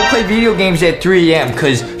 Guys, don't play video games at 3 a.m.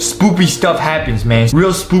 because spoopy stuff happens, man.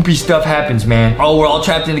 Real spoopy stuff happens, man. Oh, we're all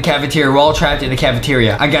trapped in the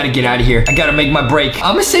cafeteria. I gotta get out of here. I gotta make my break.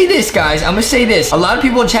 I'm gonna say this, guys. A lot of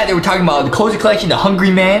people in chat, they were talking about the cozy collection, the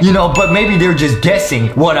Hungry Man, you know, but maybe they're just guessing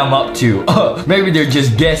what I'm up to. Maybe they're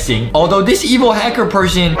just guessing. Although this evil hacker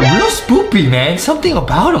person, real spoopy, man. Something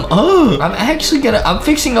about him. I'm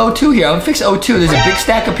fixing O2 here. I'm fixing O2. There's a big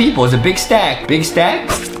stack of people. There's a big stack.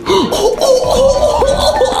 Whoa!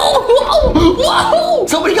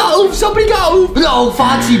 Somebody got oofed. No,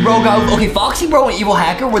 Foxy Bro got oofed. Okay, Foxy Bro and Evil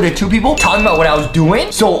Hacker were there two people talking about what I was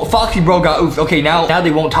doing. So Foxy Bro got oofed. Okay, now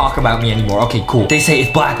they won't talk about me anymore. Okay, cool. They say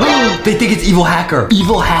it's black. They think it's Evil Hacker.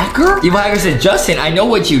 Evil Hacker? Evil Hacker said, Justin, I know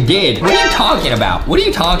what you did. What are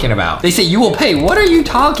you talking about? They say you will pay. What are you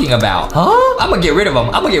talking about? Huh? I'm gonna get rid of them.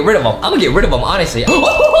 Honestly. We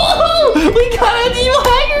got an Evil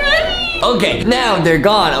Hacker. Okay, now they're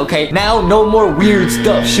gone. Okay, now no more weird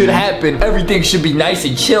stuff should happen. Everything should be nice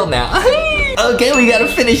and chill now. Okay, we gotta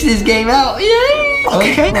finish this game out. Yay!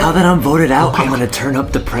 Okay, now that I'm voted out, I'm gonna turn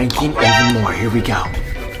up the pranking even more. Here we go.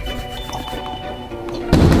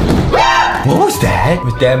 What was that?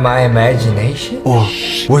 Was that my imagination? Or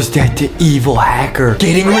was that the evil hacker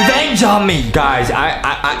getting revenge on me? Guys,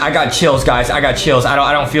 I got chills, guys. I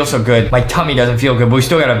don't feel so good. My tummy doesn't feel good, but we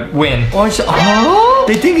still gotta win. Oh,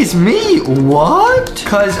 they think it's me. What?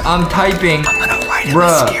 Cause I'm typing. I'm gonna write him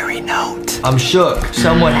a scary note. I'm shook.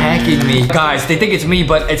 Someone hacking me. Guys, they think it's me,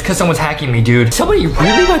 but it's because someone's hacking me, dude. Somebody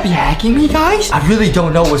really might be hacking me, guys? I really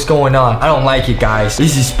don't know what's going on. I don't like it, guys.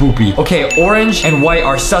 This is spoopy. Okay, orange and white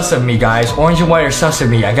are sus of me, guys. Orange and white are sus of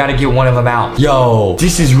me. I gotta get one of them out. Yo,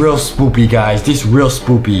 this is real spoopy, guys. This is real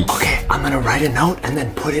spoopy. Okay, I'm gonna write a note and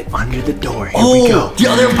then put it under the door. Here we go. The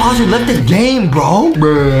other imposter left the game, bro.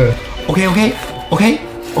 Okay.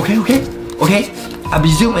 I'll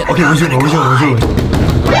be zooming. Okay, we're zooming.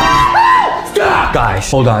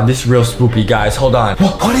 Guys, hold on. This is real spoopy, guys. Hold on.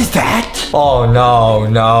 What is that? Oh, no.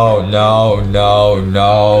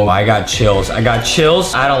 I got chills. I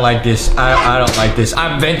don't like this. I don't like this.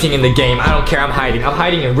 I'm venting in the game. I don't care. I'm hiding. I'm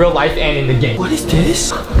hiding in real life and in the game. What is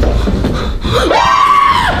this?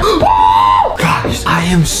 Guys, I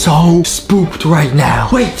am so spooked right now.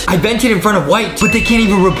 Wait, I vented in front of white, but they can't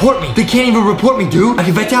even report me. Dude. I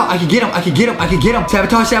can vent out. I can get him.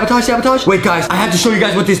 Sabotage. Wait, guys, I have to show you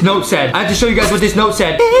guys what this note said.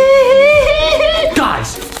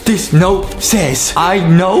 Guys, this note says, I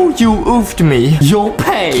know you oofed me. You'll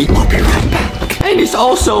pay. I'll be right back. And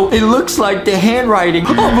it looks like the handwriting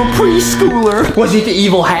of a preschooler. Was it the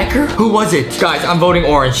evil hacker? Who was it? Guys, I'm voting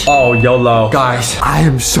orange. Oh, YOLO. Guys, I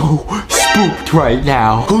am so spooked right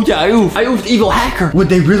now. Who did I oof? I oofed evil hacker. Would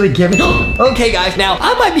they really give me? Okay, guys, now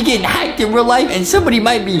I might be getting hacked in real life and somebody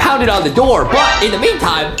might be pounded on the door. But in the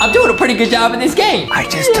meantime, I'm doing a pretty good job in this game. I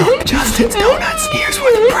just took Justin's donuts. Here's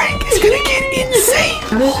where the prank is gonna get insane.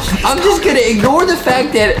 I'm just gonna ignore the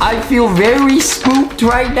fact that I feel very spooked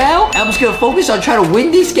right now. I'm just gonna focus on trying to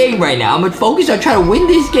win this game right now. I'm gonna focus on trying to win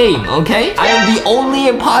this game, okay? I am the only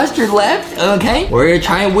imposter left, okay? We're gonna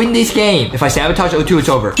try and win this game. If I sabotage O2, it's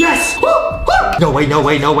over. Yes! Woo! Woo! No way, no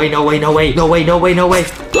way, no way, no way, no way, no way, no way, no way.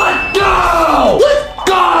 Let's go! Let's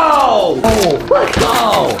go! Oh, let's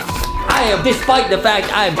go! I am, despite the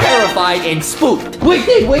fact I am terrified and spooked. We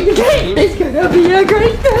did win the game. It's gonna be a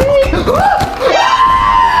great day.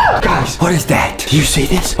 Guys, what is that? Do you see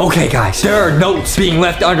this? Okay, guys, there are notes being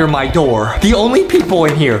left under my door. The only people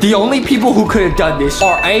in here, the only people who could have done this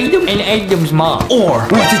are Adam and Adam's mom. Or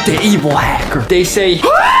was it the evil hacker? They say...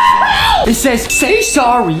 It says, say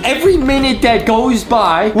sorry every minute that goes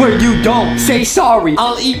by where you don't say sorry.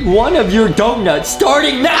 I'll eat one of your donuts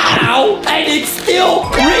starting now. And it's still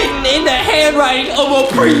written in the handwriting of a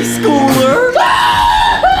preschooler.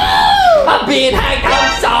 I'm being hacked.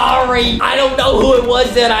 I'm sorry. I don't know who it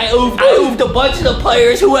was that I oofed. I oofed a bunch of the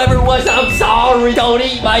players. Whoever it was, I'm sorry. Don't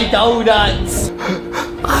eat my donuts.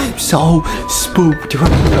 I'm so spooked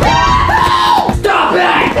right now. Stop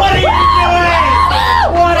it! What are you doing?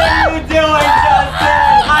 What are you doing,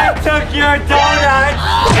 Justin? I took your donuts.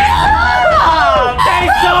 Say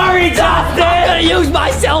sorry, Justin. I'm gonna use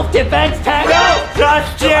my self-defense tactic. No,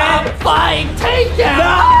 Justin. Flying takedown.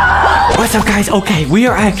 No. What's up, guys? Okay, we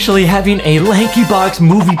are actually having a LankyBox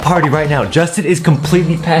movie party right now. Justin is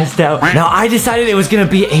completely passed out. Now, I decided it was gonna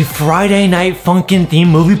be a Friday night funkin' theme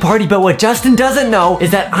movie party, but what Justin doesn't know is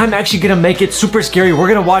that I'm actually gonna make it super scary. We're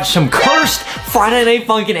gonna watch some cursed Friday Night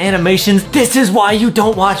Funkin' animations. This is why you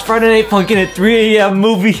don't watch Friday Night Funkin' at 3 a.m.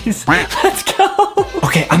 movies. Let's go.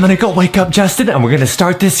 Okay, I'm gonna go wake up Justin and we're gonna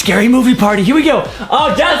start this scary movie party. Here we go.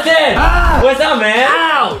 Oh, Justin! What's up, man?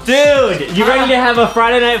 Ow! Dude, you ready to have a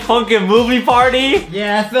Friday Night Funkin' movie party?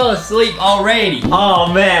 Yeah, I fell asleep already.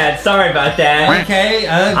 Oh, man, sorry about that. Okay.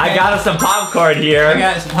 I got us some popcorn here. I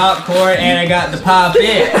got some popcorn and I got the pop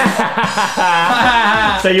it.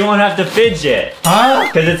 So you won't have to fidget. Huh?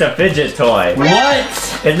 Because it's a fidget toy. What?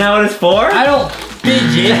 Isn't that what it's for? I don't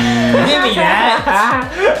fidget. Give me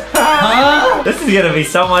that. Huh? This is gonna be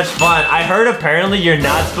so much fun. I heard apparently you're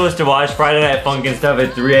not supposed to watch Friday Night Funkin' stuff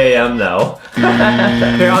at 3 a.m. though.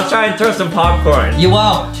 Here, I'll try and throw some popcorn. You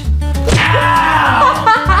won't. Ow!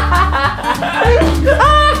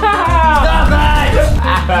 Stop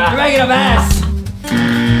it! You're making a mess.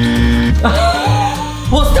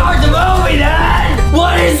 We'll start the movie then!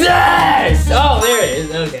 What is this? Oh, there it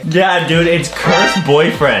is. Okay. Yeah, dude, it's Cursed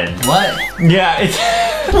Boyfriend. What? Yeah, it's...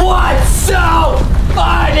 What's so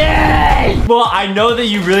funny? Well, I know that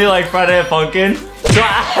you really like Friday Night Funkin'. So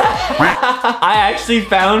I actually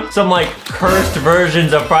found some like cursed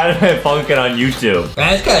versions of Friday Night Funkin' on YouTube.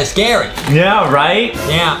 That's kind of scary. Yeah, right?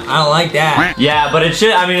 Yeah, I don't like that. Yeah, but it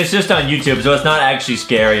should, I mean, it's just on YouTube, so it's not actually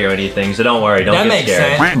scary or anything, so don't worry, don't That get makes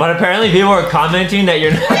scared. sense. But apparently people are commenting that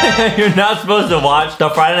you're not supposed to watch the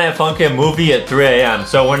Friday Night Funkin' movie at 3 a.m.,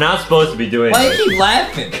 so we're not supposed to be doing Why this. do you keep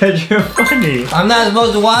laughing? Because you're funny. I'm not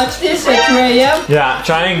supposed to watch this at 3 a.m.? Yeah,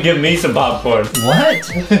 try and give me some popcorn. What?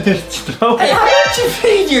 Throw Hey, it. how about you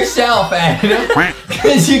feed yourself, Adam?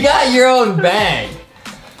 Because you got your own bag.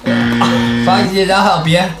 Foxy, I'll help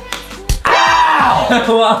you. Ow!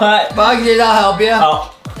 What? Foxy, I'll help you.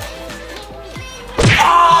 Oh.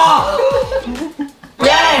 Oh!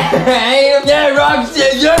 Yeah! Adam, yeah, Rocky,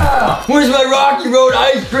 yeah! Where's my Rocky Road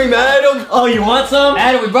ice cream, Adam? Oh, you want some?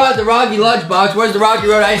 Adam, we brought the Rocky lunchbox. Where's the Rocky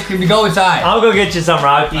Road ice cream to go inside? I'll go get you some,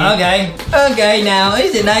 Rocky. Okay. Okay, now,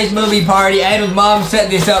 it's a nice movie party. Adam's mom set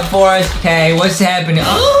this up for us. Okay, what's happening?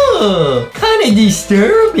 Oh, kind of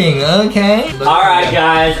disturbing, okay. Alright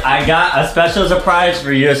guys, I got a special surprise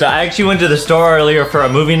for you. So I actually went to the store earlier for a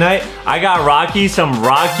movie night. I got Rocky some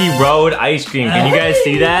Rocky Road ice cream. Can you guys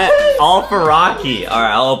see that? All for Rocky.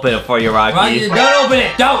 Alright, I'll open it for you, Rocky. Rocky, don't open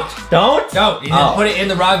it. Don't. Don't? Don't. You just put it in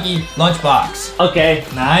the Rocky lunchbox. Okay.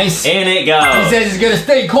 Nice. In it He goes. says it's gonna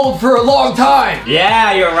stay cold for a long time.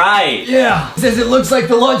 Yeah, you're right. Yeah. He says it looks like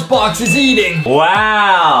the lunchbox is eating.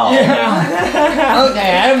 Wow. Yeah. Okay,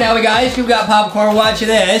 Adam, now we got ice cream, we got popcorn. Watch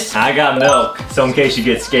this. I got milk, so in case you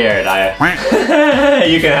get scared,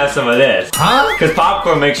 you can have some of this. Huh? Because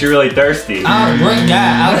popcorn makes you really thirsty. I don't drink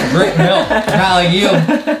that. I don't drink milk. Not like you.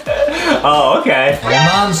 Oh, okay. Your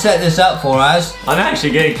mom set this up for us. I'm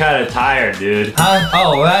actually getting kind of tired, dude. Huh?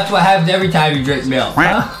 Oh, well, that's what happens every time you drink milk.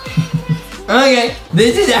 Huh? Okay,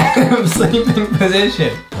 this is Adam's sleeping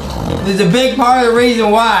position. There's a big part of the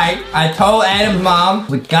reason why I told Adam's mom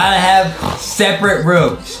we gotta have separate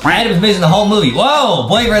rooms. Adam's missing the whole movie. Whoa,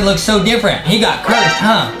 boyfriend looks so different. He got cursed,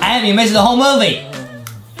 huh? Adam, you're missing the whole movie.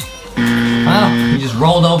 Well, he just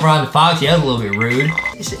rolled over on the Foxy. That was a little bit rude.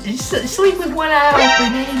 Sleep with one eye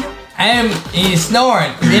open, Angel. Adam, he's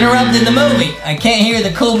snoring. He's interrupting the movie. I can't hear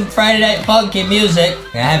the cool Friday Night Funkin' music.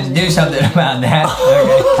 I have to do something about that.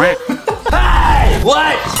 Okay. Hey!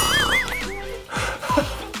 What?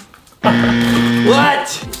 What?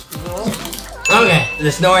 Okay,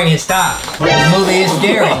 the snoring has stopped. The movie is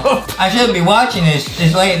scary. I shouldn't be watching this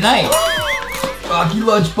late at night. Rocky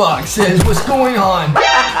Lunchbox says, what's going on?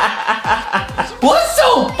 What's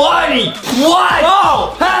so funny? What?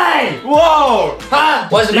 Whoa! Hey! Whoa! Huh?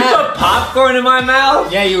 What's the You matter? put popcorn in my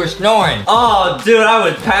mouth? Yeah, you were snoring. Oh, dude, I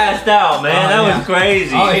was passed out, man. That was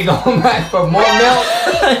crazy. Oh, you going back for more milk?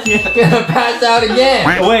 You're gonna pass out again.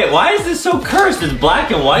 Wait, why is this so cursed? It's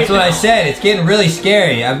black and white. That's what now. I said. It's getting really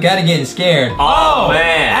scary. I've got to get scared. Oh,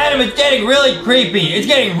 man. Adam, it's getting really creepy. It's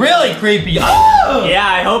getting really creepy. Oh! Yeah,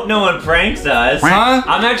 I hope no one pranks us. Huh?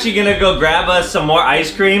 I'm actually gonna go grab us some more ice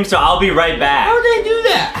cream, so I'll be right back. How'd they do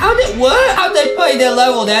that? How'd they play that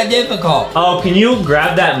level that difficult? Oh, can you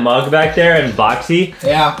grab that mug back there and Boxy?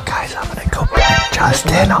 Yeah. Guys, I'm gonna go prank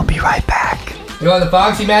Justin. I'll be right back. You want the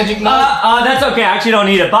Foxy magic mug? That's okay. I actually don't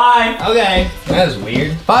need it. Bye. Okay. That was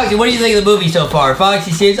weird. Foxy, what do you think of the movie so far?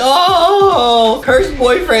 Foxy says, oh, cursed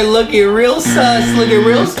boyfriend looking real sus, looking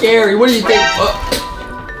real scary. What do you think?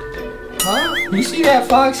 Huh? You see that,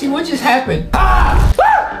 Foxy? What just happened?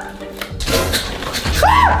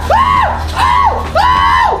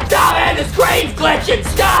 Stop it! The screen's glitching!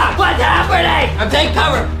 Stop! What's happening? I'm taking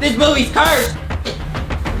cover! This movie's cursed!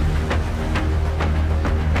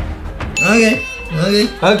 Okay.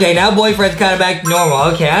 Okay, now boyfriend's kind of back to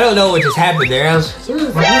normal. Okay, I don't know what just happened there.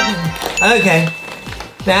 Okay.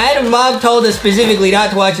 Now, Adam's mom told us specifically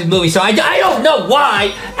not to watch this movie, so I don't know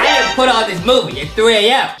why Adam put on this movie at 3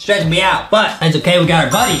 a.m. Stressing me out, but that's okay, we got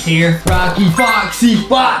our buddies here. Rocky, Foxy.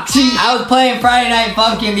 I was playing Friday Night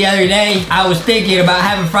Funkin' the other day. I was thinking about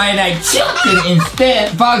having Friday Night Chillin'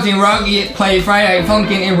 instead. Foxy and Rocky played Friday Night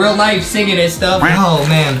Funkin' in real life singing and stuff. Oh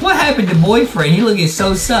man, what happened to boyfriend? He looking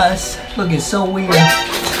so sus, looking so weird.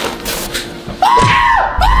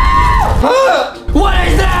 What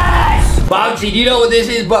is this? Boxy, do you know what this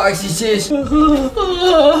is? Boxy says. What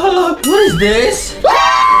is this?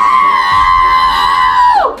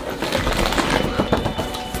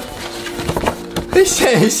 It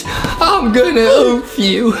says, I'm gonna oof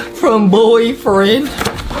you from boyfriend.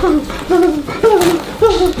 I'm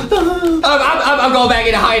going back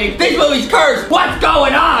into hiding. This movie's cursed. What's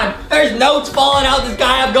going on? There's notes falling out the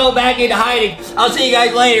sky. I'm going back into hiding. I'll see you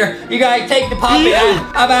guys later. You guys take the puppy.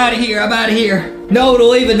 I'm out of here. I'm out of here. No one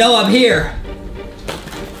will even know I'm here.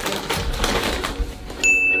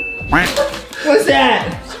 What's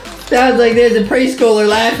that? Sounds like there's a preschooler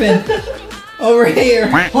laughing over here.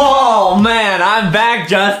 Oh man, I'm back,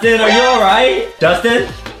 Justin. Are you alright? Justin?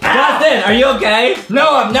 Justin, are you okay?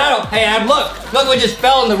 No, I'm not okay. Adam, look what just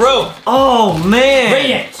fell in the room. Oh man. Read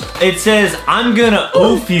it. It says, I'm gonna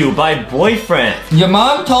oof you by boyfriend. Your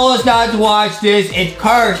mom told us not to watch this. It's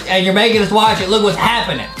cursed, and you're making us watch it. Look what's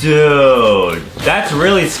happening. Dude, that's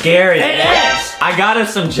really scary. It is. I got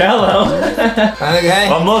us some Jello. Okay.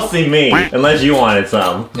 Well, mostly me, unless you wanted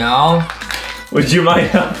some. No. Would you mind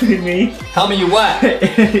helping me? Help me you what?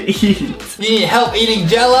 Eat. You need help eating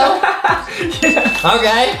Jello? Yeah.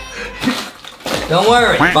 Okay. Don't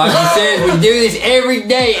worry. Foxy says we do this every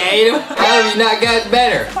day, Adam. How have you not gotten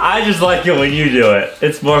better? I just like it when you do it.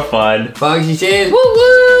 It's more fun. Foxy says, woo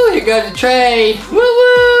woo, here goes the tray. Woo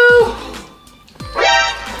woo.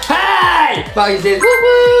 Hey! Foxy says, woo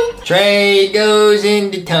woo. Tray goes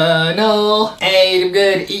in the tunnel. Adam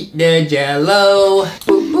gonna eat the Jello.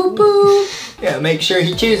 Boo boo boo. Yeah, make sure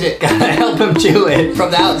he chews it. Gotta help him chew it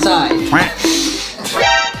from the outside.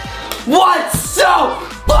 What's so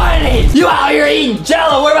funny? You out here eating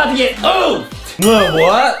Jello, we're about to get oofed.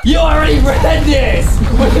 What? You already read this.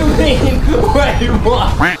 What do you mean? Wait,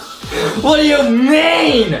 what? What do you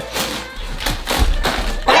mean?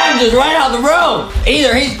 I'm just right out the room.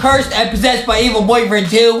 Either he's cursed and possessed by evil boyfriend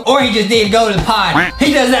too, or he just need to go to the pod.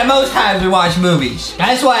 He does that most times we watch movies.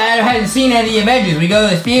 That's why Adam hasn't seen any of the Avengers. We go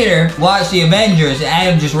to the theater, watch the Avengers, and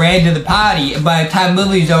Adam just ran to the potty, and by the time the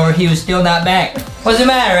movie's over, he was still not back. What's the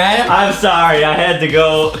matter, Adam? I'm sorry, I had to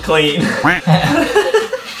go clean.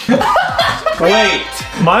 Wait,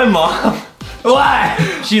 my mom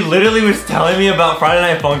What? She literally was telling me about Friday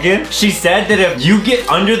Night Funkin'. She said that if you get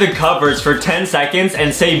under the covers for 10 seconds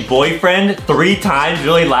and say boyfriend 3 times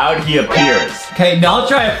really loud, he appears. Okay, no. I'll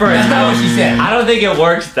try it first. That's not what she said. I don't think it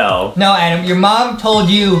works though. No, Adam, your mom told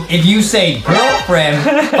you if you say girlfriend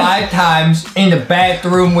 5 times in the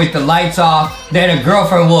bathroom with the lights off, then a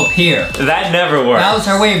girlfriend will appear. That never works. That was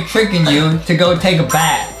her way of tricking you to go take a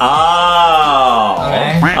bath. Oh.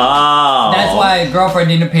 Okay. Oh. That's why a girlfriend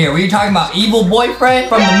didn't appear. Were you talking about evil boyfriend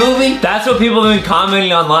from the movie? That's what people have been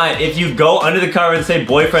commenting online. If you go under the cover and say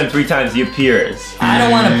boyfriend 3 times, he appears. I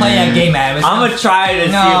don't want to play that game, Adam. I'm gonna try it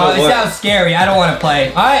and see if it works. sounds scary. I don't want to play.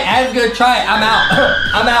 All right, Adam's gonna try it. I'm out.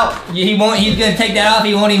 I'm out. He won't. He's gonna take that off.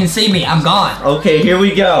 He won't even see me. I'm gone. Okay, here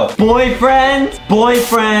we go. Boyfriend,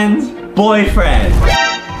 boyfriend, boyfriend.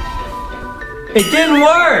 It didn't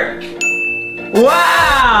work.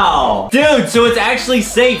 Wow! Dude, so it's actually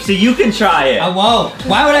safe, so you can try it. I won't.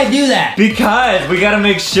 Why would I do that? Because we gotta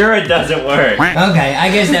make sure it doesn't work. Okay, I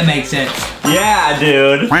guess that makes sense. Yeah,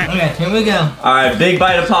 dude. Okay, here we go. Alright, big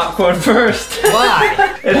bite of popcorn first.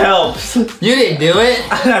 Why? It helps. You didn't do it.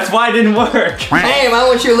 That's why it didn't work. Hey, I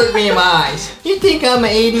want you to look me in my eyes. You think I'm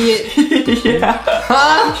an idiot? Yeah.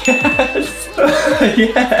 Huh? Yes.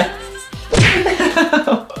 Yes.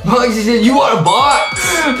 Bugsy said, you want a box?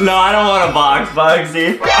 No, I don't want a box,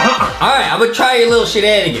 Bugsy. Alright, I'm gonna try your little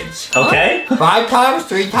shenanigans. Okay. 5 times?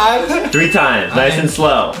 3 times? 3 times, nice and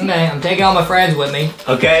slow. Okay, I'm taking all my friends with me.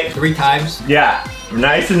 Okay. 3 times. Yeah,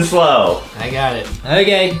 nice and slow. I got it.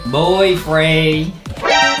 Okay, boyfriend.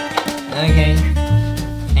 Okay.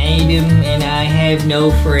 Adam and I have no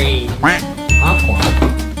friend. Popcorn.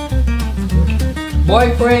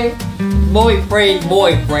 Boyfriend, boyfriend,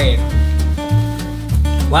 boyfriend.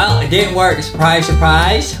 Well, it didn't work. Surprise,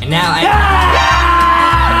 surprise. And now I...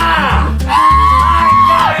 I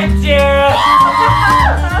got you!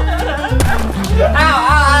 Ow,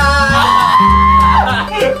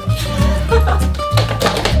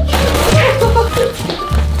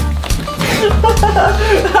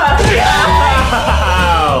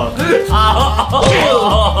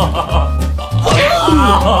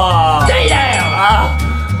 Stay down!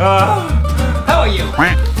 How are you?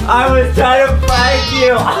 I was trying to fight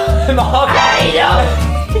you. I'm okay.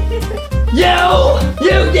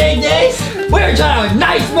 You did this? We were trying to have a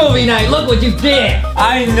nice movie night. Look what you did.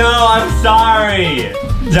 I know, I'm sorry.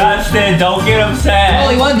 Justin, don't get upset.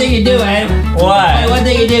 Only one thing you do, Adam. What? Only one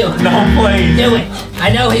thing you do. No, please. Do it. I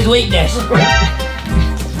know his weakness.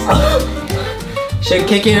 Should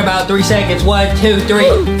kick in about 3 seconds. 1, 2, 3.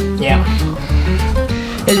 Yeah.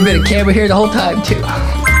 There's been a camera here the whole time, too.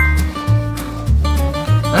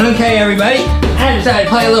 Okay, everybody. I decided to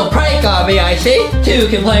play a little prank on me, I see. 2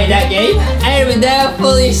 can play that game. Adam is now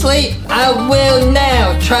fully asleep. I will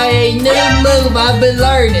now try a new move I've been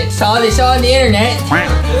learning. Saw this on the internet. 3,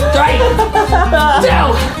 2,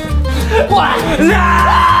 1.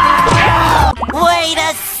 Wait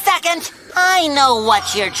a second! I know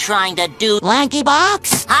what you're trying to do,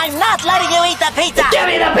 LankyBox. I'm not letting you eat the pizza! Give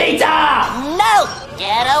me the pizza! No!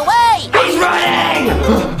 Get away! He's running!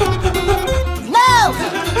 No!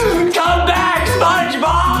 Come back,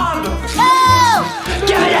 SpongeBob! No!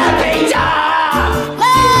 Give me that pizza!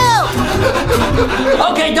 No!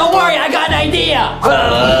 Okay, don't worry, I got an idea!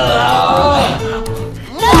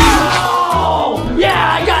 No!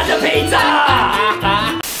 Yeah, I got the pizza!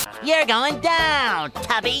 You're going down,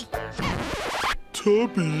 Tubby.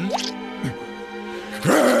 Tubby?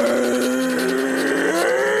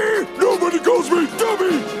 Nobody calls me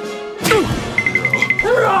Tubby!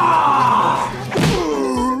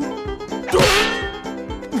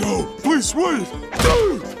 No, please wait!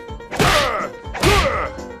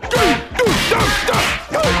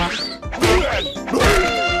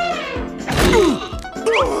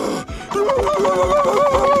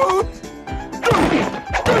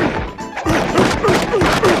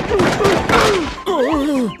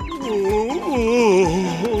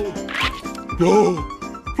 No,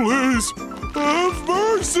 please, have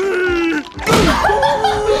mercy!